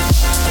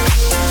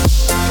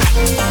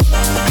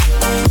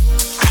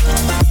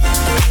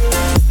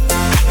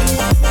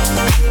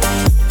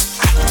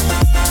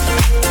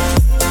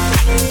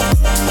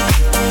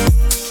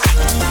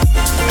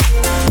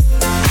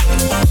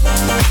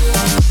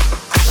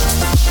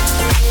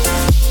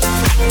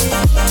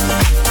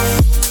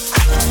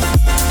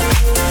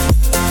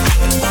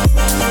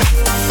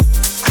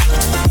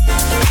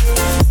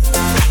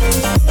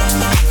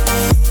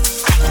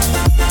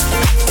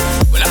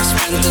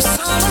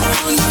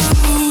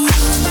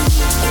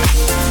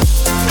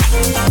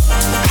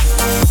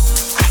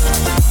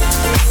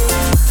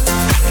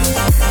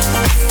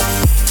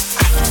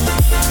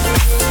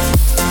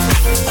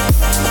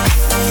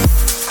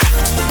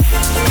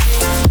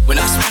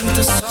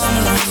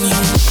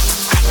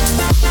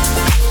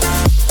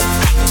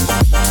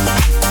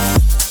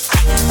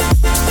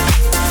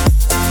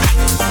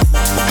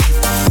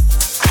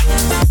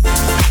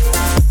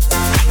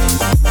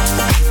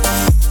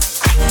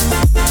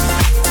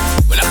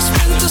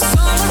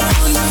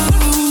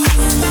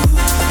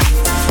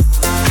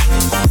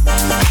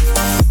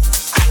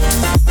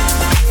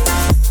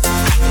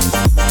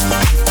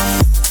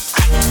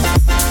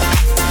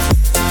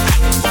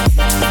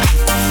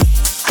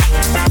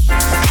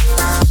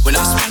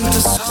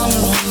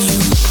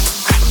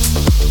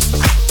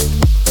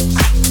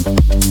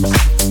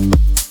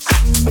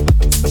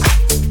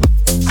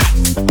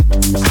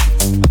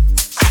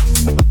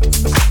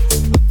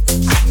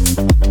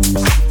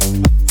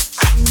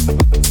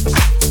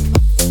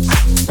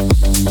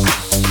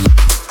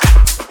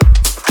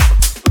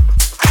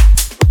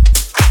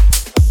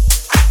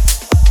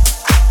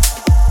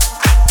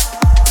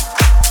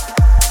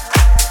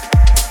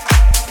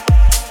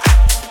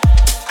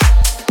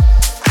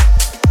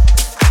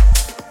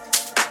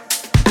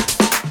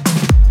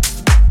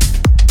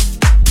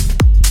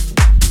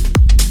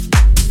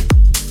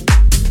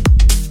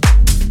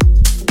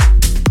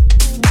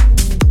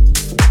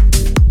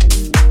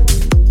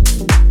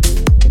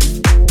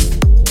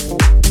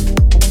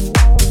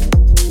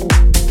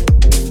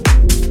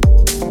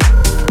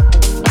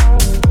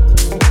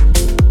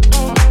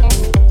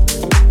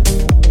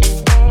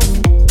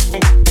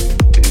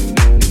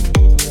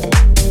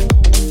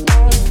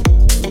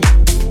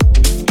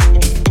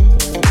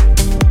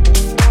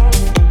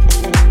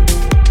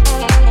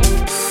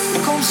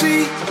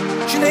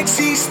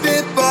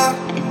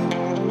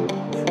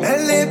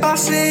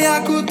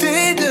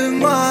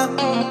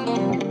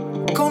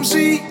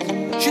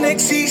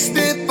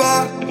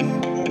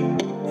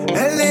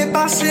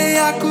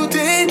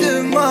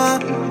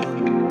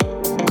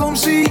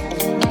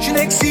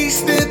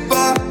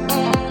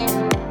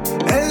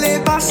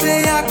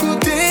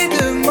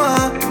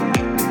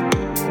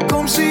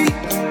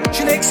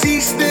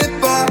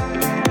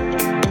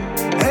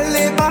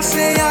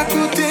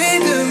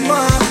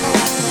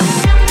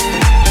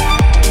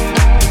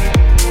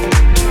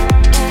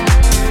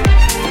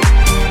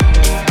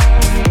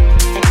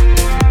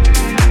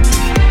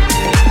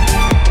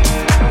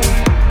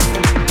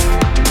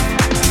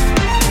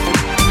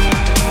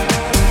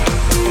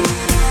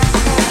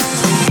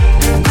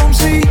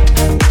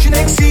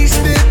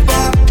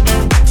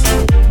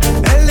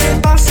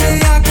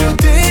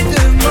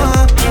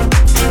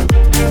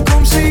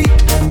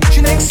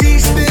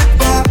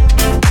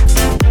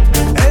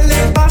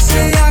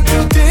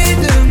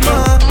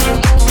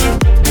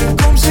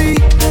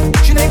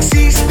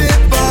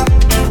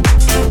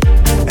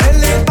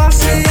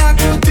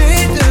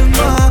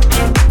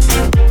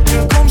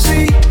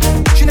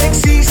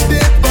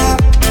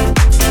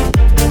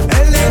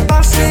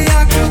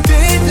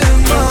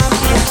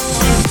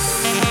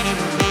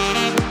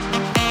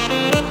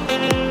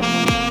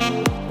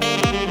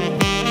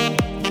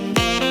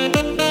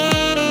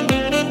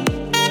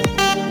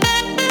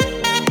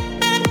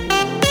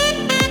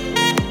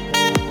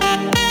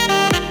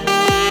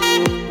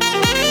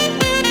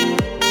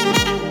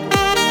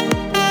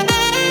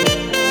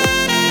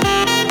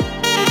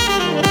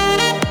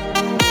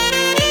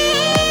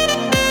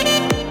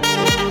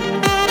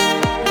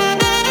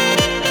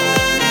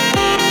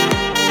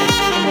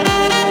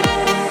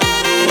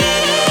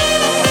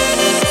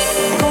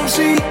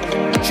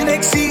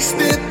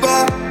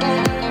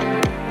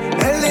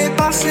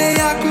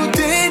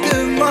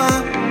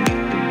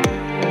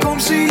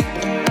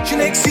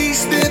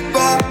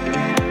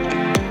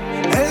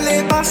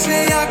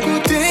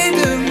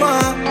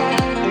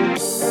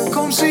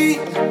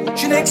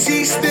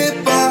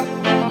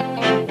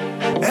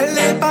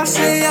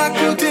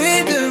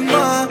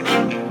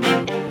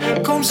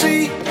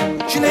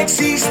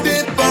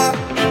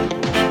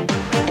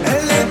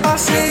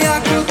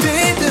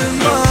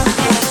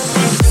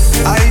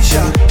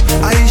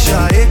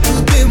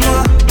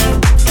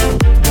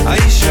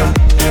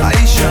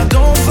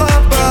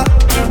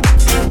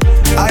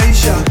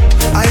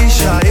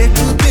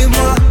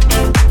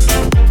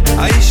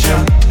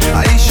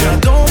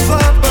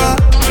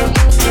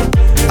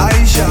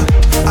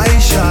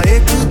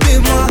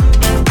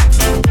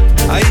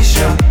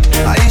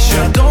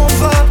 Aïcha, don't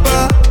va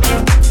pas.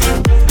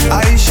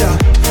 Aïcha,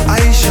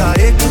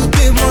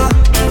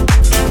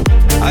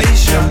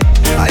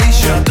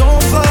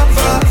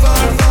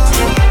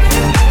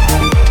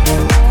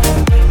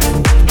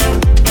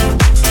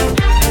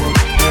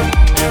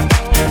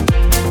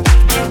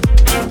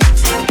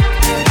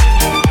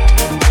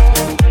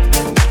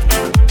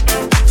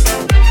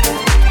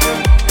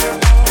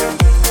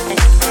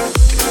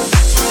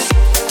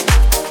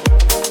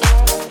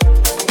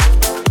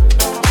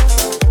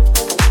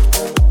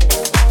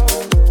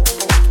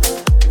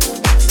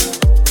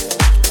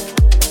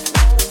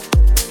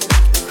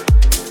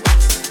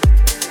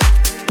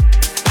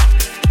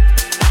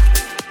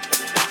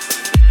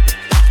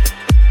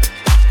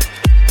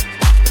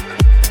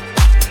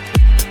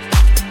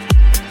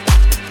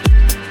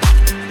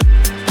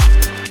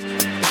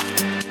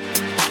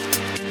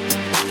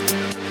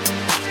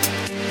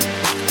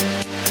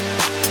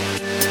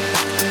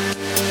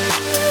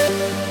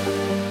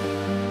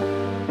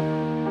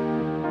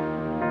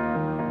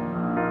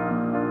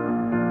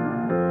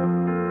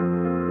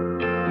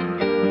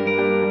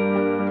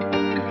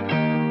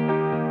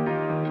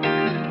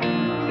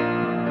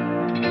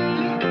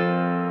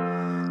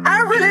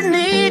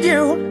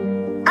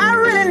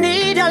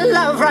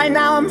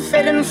 I'm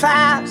fading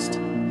fast,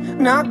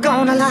 not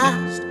gonna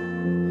last.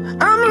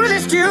 I'm really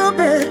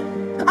stupid,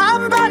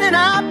 I'm burning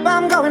up,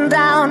 I'm going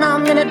down,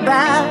 I'm in it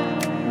bad.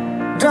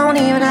 Don't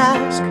even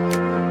ask.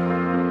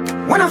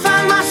 When I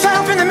find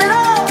myself in the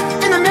middle,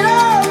 in the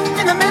middle,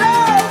 in the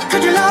middle,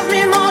 could you love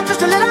me more,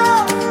 just a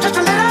little, just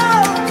a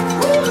little?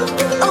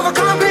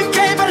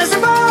 Overcomplicate, but it's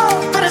simple,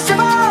 but it's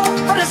simple,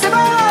 but it's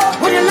simple.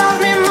 Will you love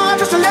me more,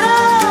 just a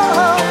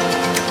little?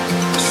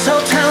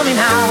 So tell me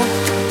now,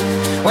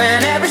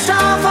 when every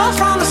star falls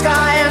from the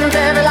sky and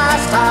every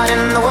last heart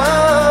in the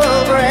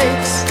world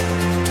breaks.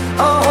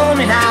 Oh, hold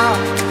me now,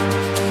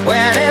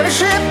 when every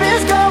ship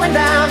is going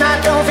down, I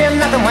don't feel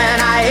nothing when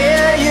I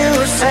hear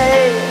you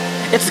say,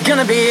 it's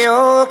gonna be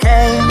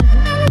okay.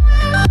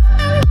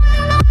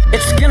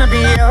 It's gonna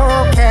be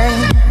okay.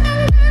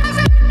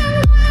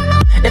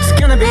 It's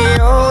gonna be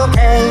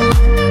okay.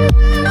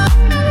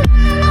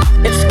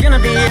 It's gonna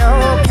be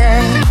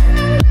okay.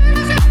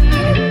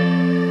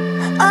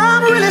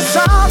 I'm really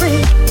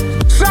sorry.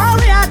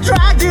 Sorry I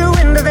dragged you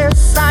into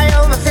this. I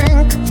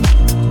overthink.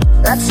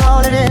 That's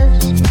all it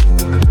is.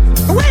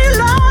 The way you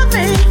love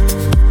me.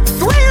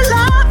 The way you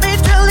love me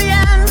till the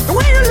end. The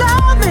way you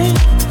love me.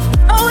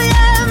 Oh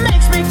yeah, it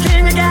makes me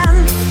king again.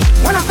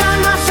 When I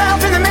find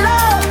myself in the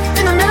middle,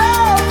 in the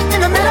middle,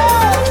 in the middle.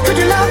 Could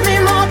you love me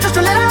more, just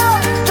a little,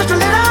 just a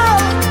little?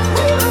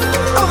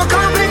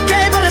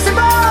 Overcomplicate, but it's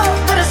simple,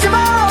 but it's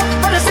simple,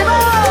 but it's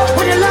simple.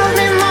 Would you love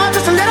me more,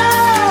 just a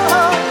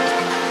little?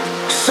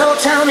 So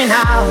tell me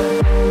now,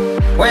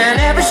 when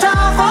every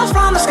star falls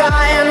from the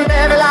sky and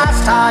every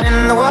last heart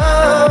in the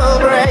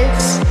world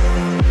breaks.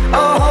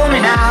 Oh, hold me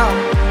now,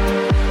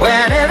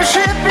 when every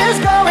ship is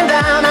going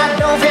down, I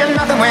don't feel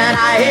nothing when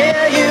I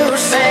hear you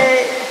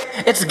say,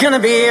 it's gonna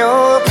be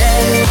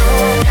okay.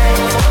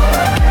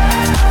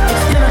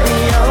 It's gonna be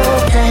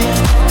okay.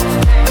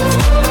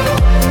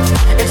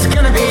 It's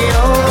gonna be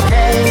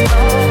okay.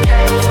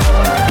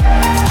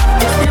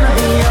 It's gonna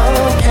be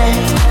okay.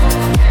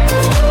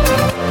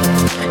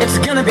 It's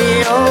gonna be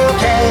okay.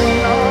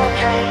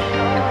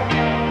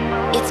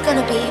 It's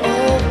gonna be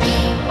okay.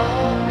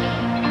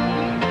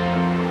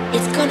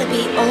 It's gonna be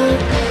okay.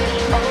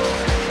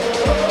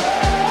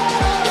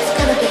 It's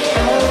gonna be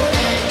okay.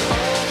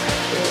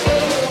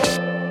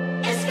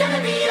 It's gonna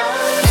be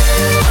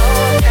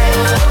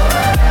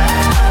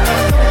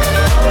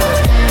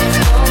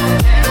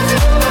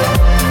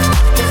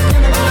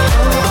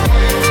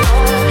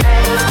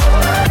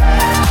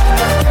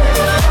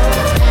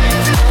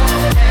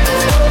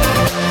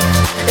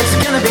It's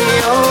gonna be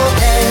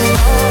okay.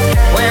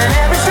 When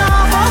every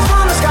star falls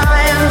from the sky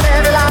and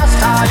every last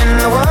heart in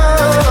the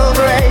world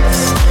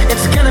breaks.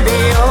 It's gonna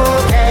be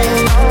okay.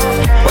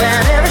 When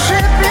every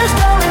ship is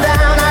going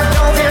down, I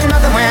don't feel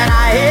nothing when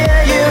I hear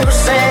you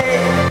say,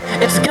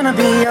 it's gonna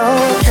be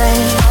okay.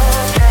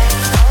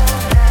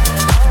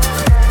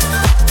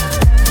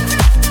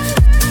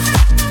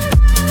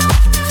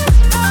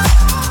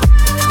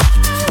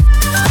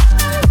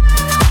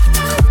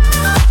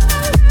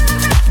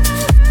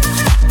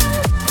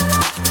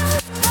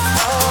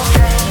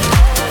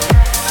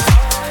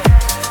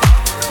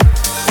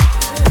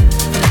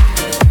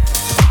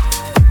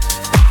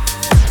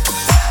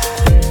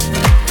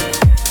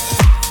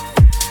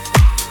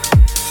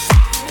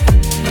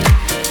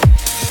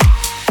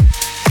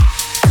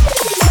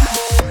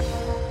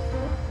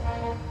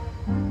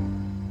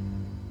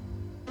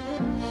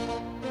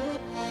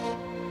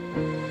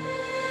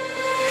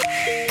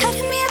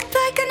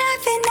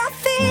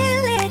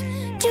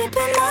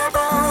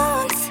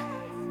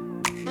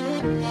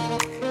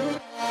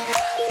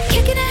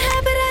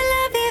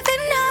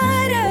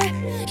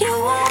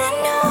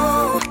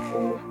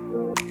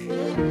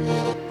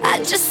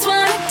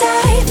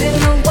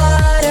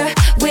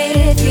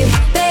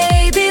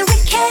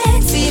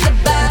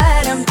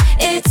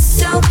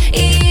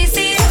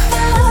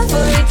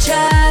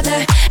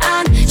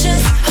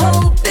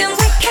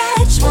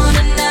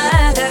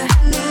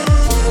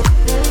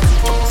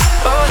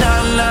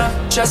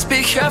 Just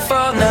be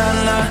careful,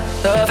 nah.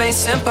 Love ain't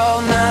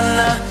simple,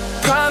 nah.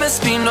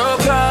 Promise me no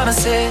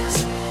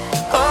promises.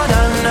 Oh,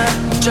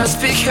 nah. Just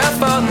be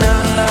careful,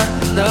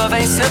 nah. Love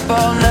ain't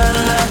simple,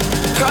 nah.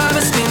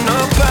 Promise me no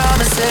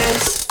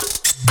promises.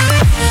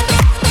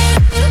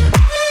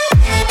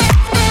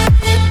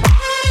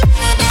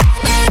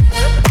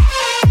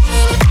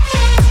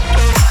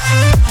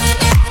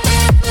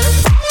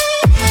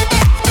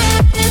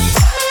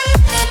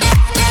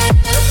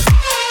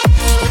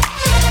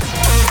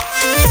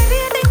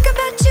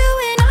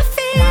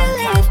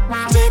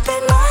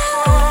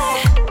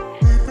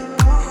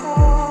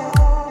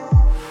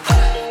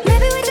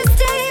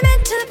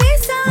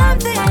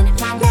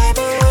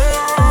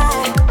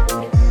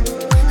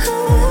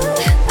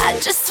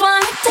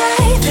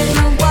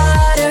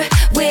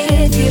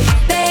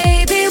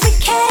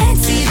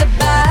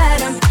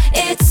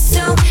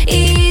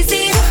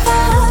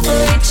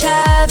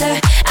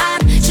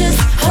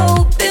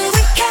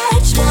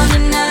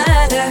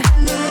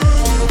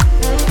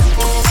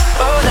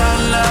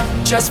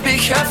 Just be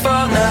careful,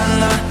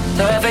 nah.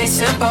 Love ain't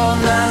simple,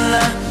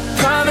 nah.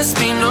 Promise Promise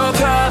me no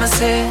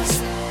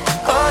promises.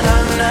 Oh na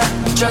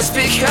na, just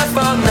be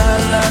careful, na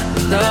na.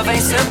 Love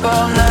ain't simple,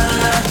 na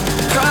na.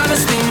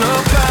 Promise me no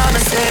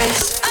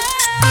promises.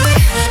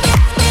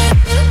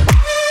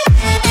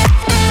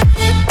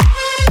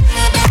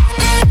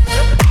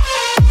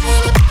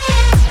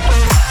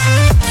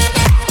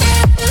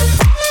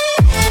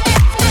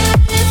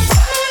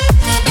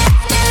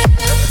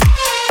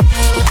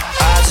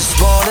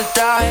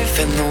 Dive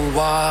in the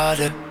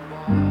water,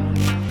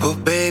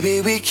 but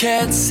baby we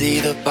can't see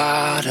the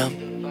bottom.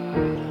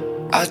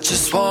 I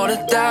just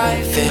wanna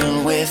dive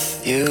in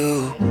with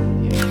you.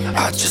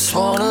 I just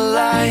wanna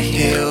lie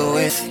here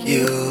with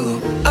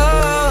you.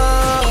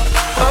 Oh,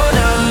 oh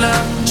na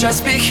na,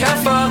 just be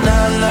careful, na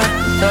na.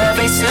 Love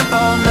ain't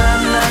simple, na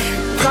na.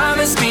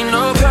 Promise me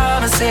no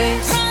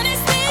promises.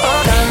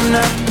 Oh na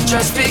na,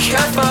 just be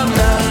careful,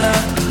 na na.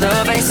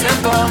 Love ain't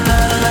simple, na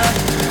na.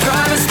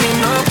 Promise me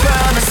no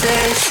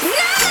promises.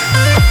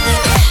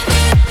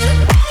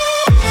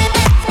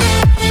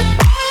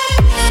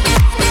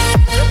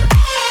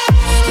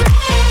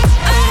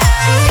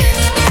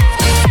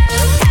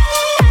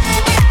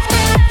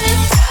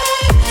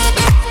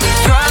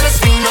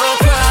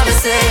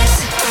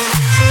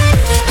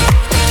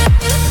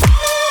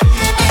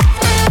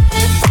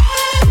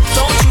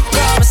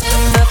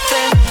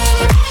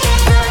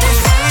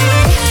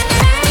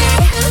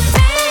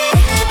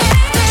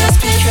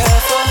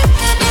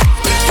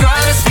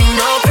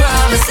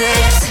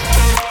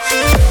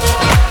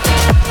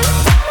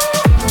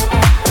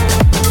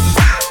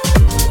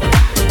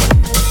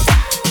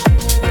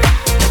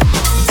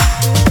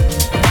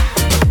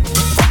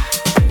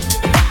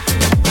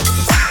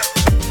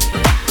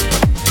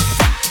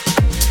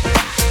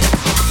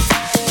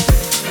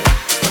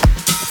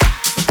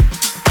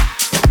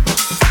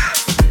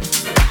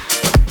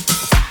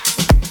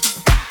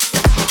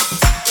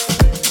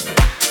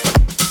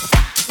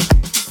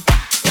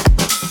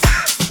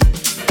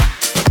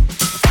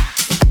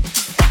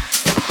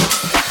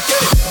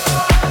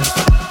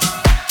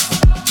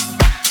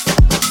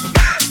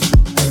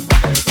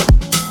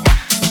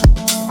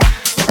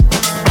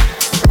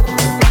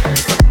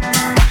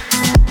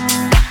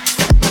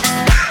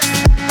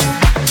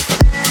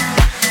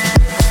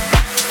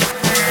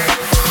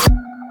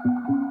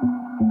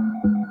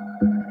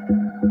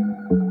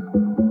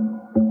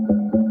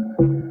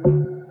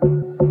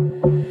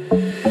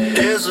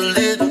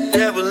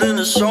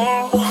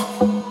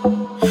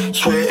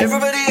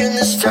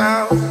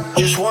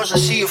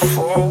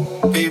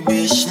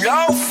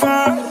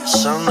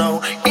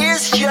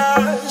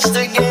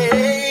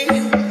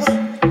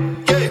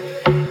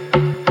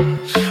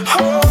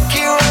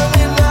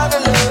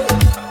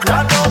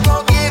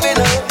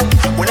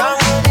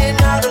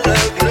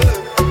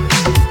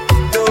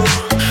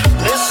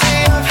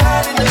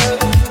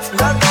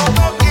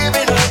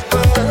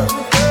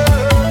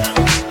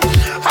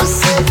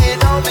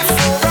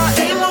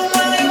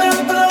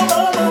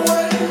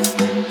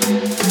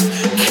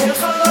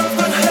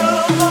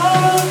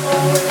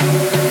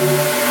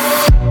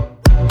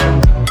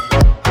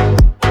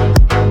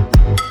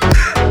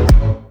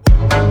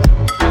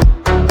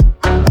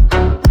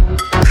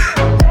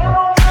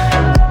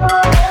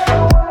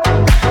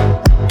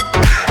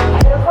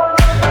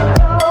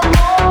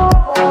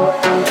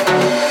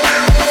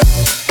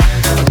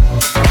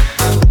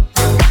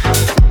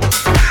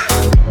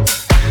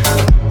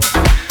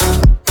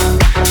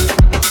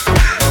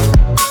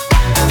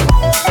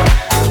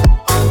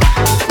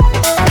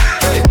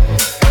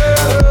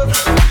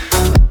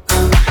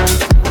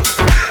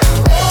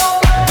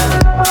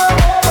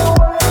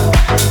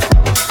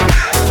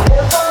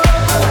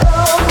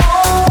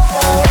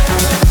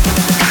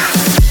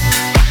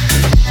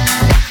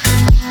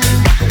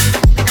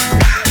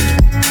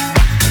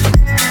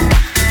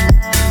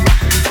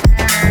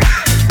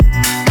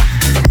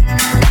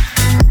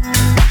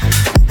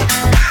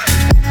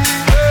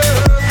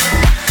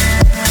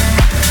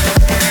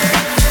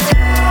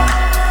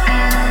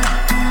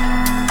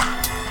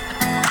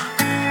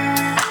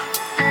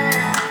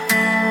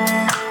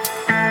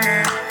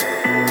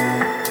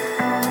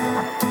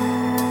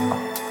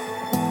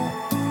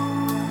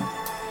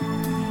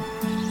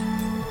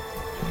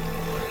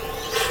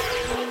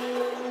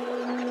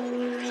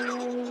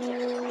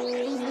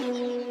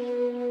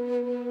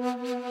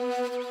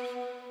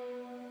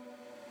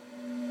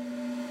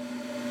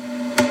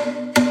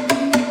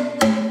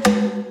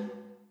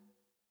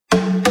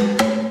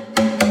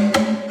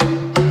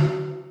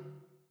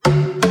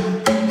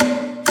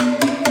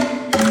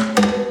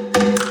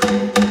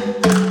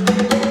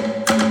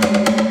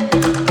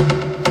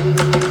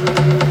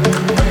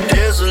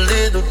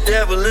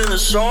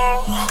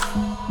 song.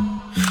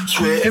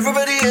 Swear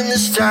everybody in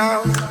this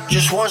town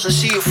just wants to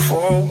see you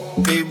fall.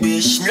 Baby,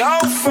 it's no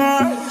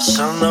fuss,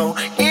 I know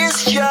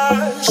it's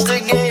just a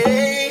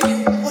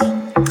game.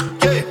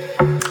 Yeah.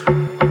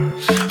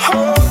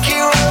 Oh,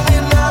 keep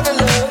running out of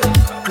love,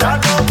 not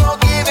no more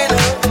giving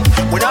up.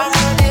 When I'm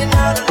running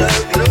out of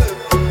love,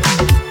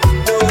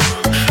 no.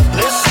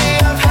 Let's say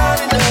I've had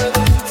enough,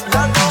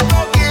 not no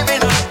more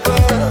giving up.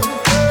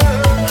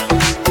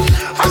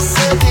 I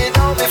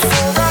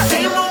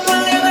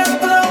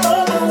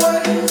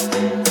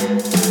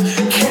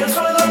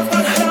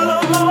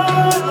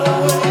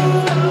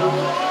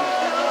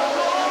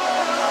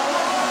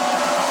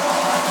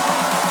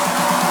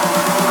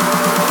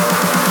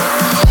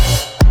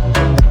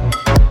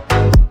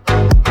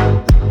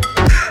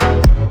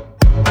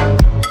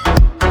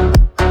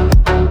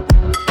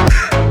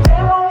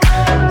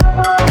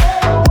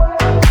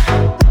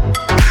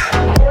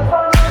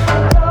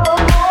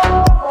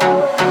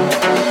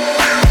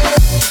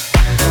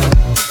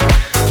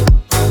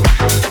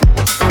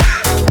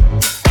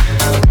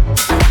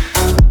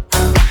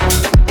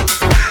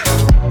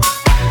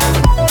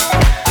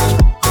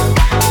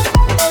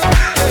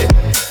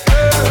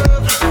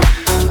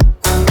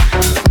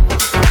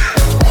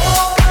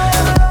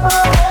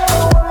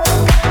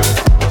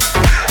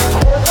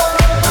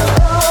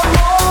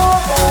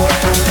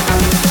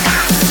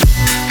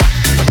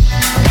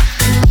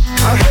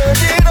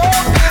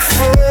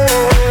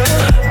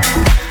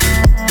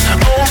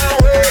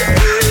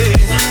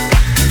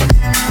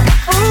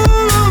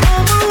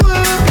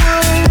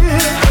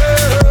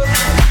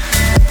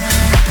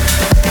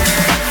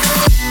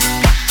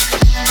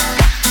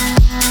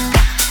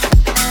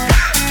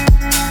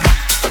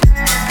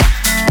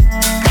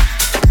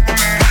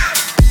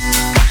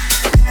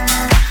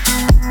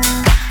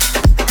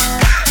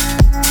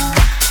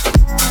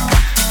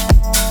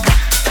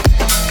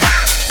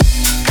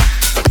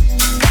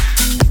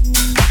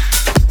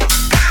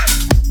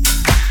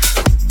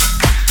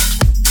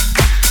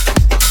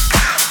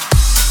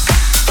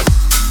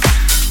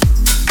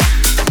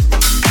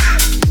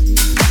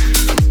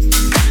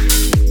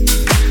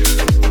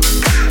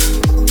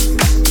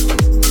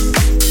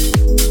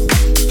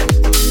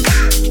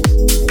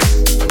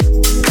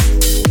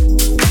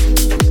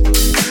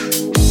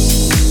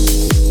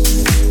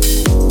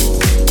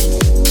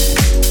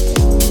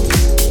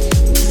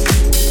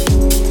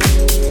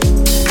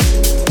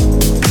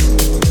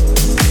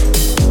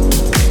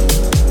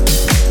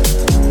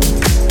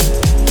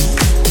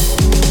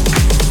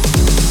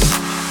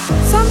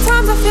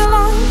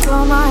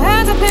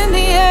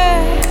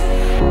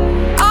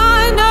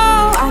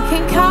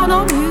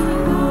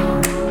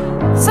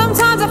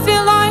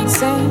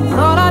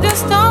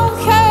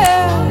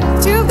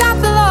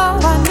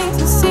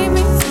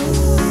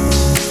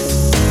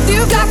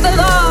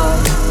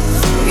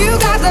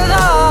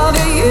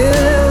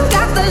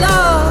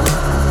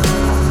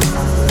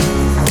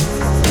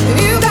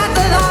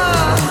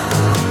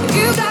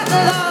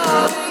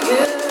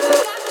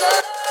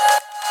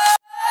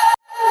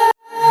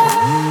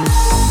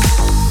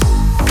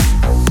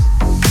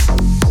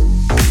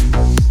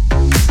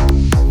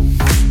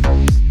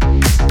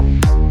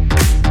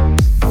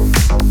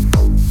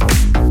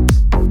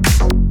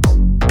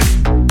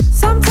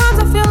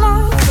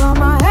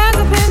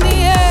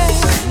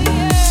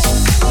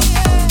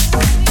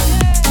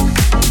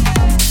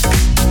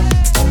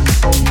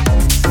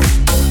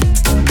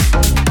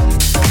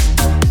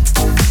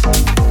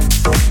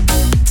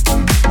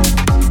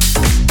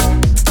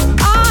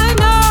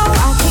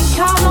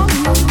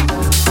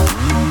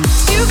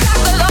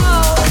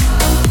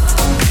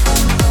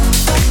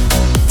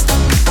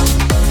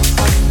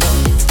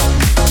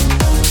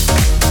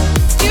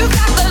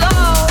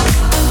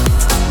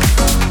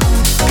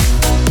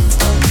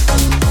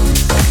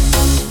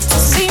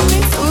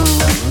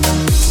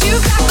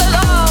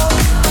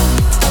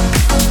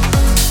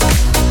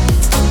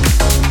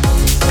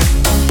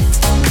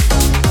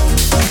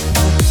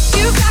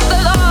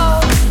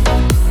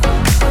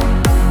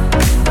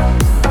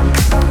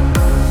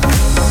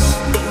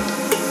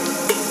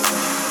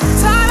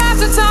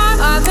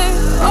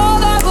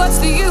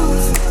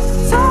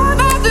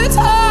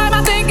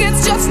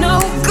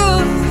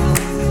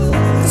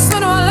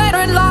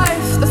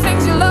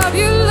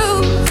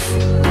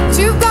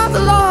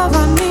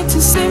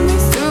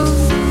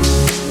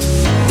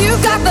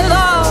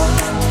alone.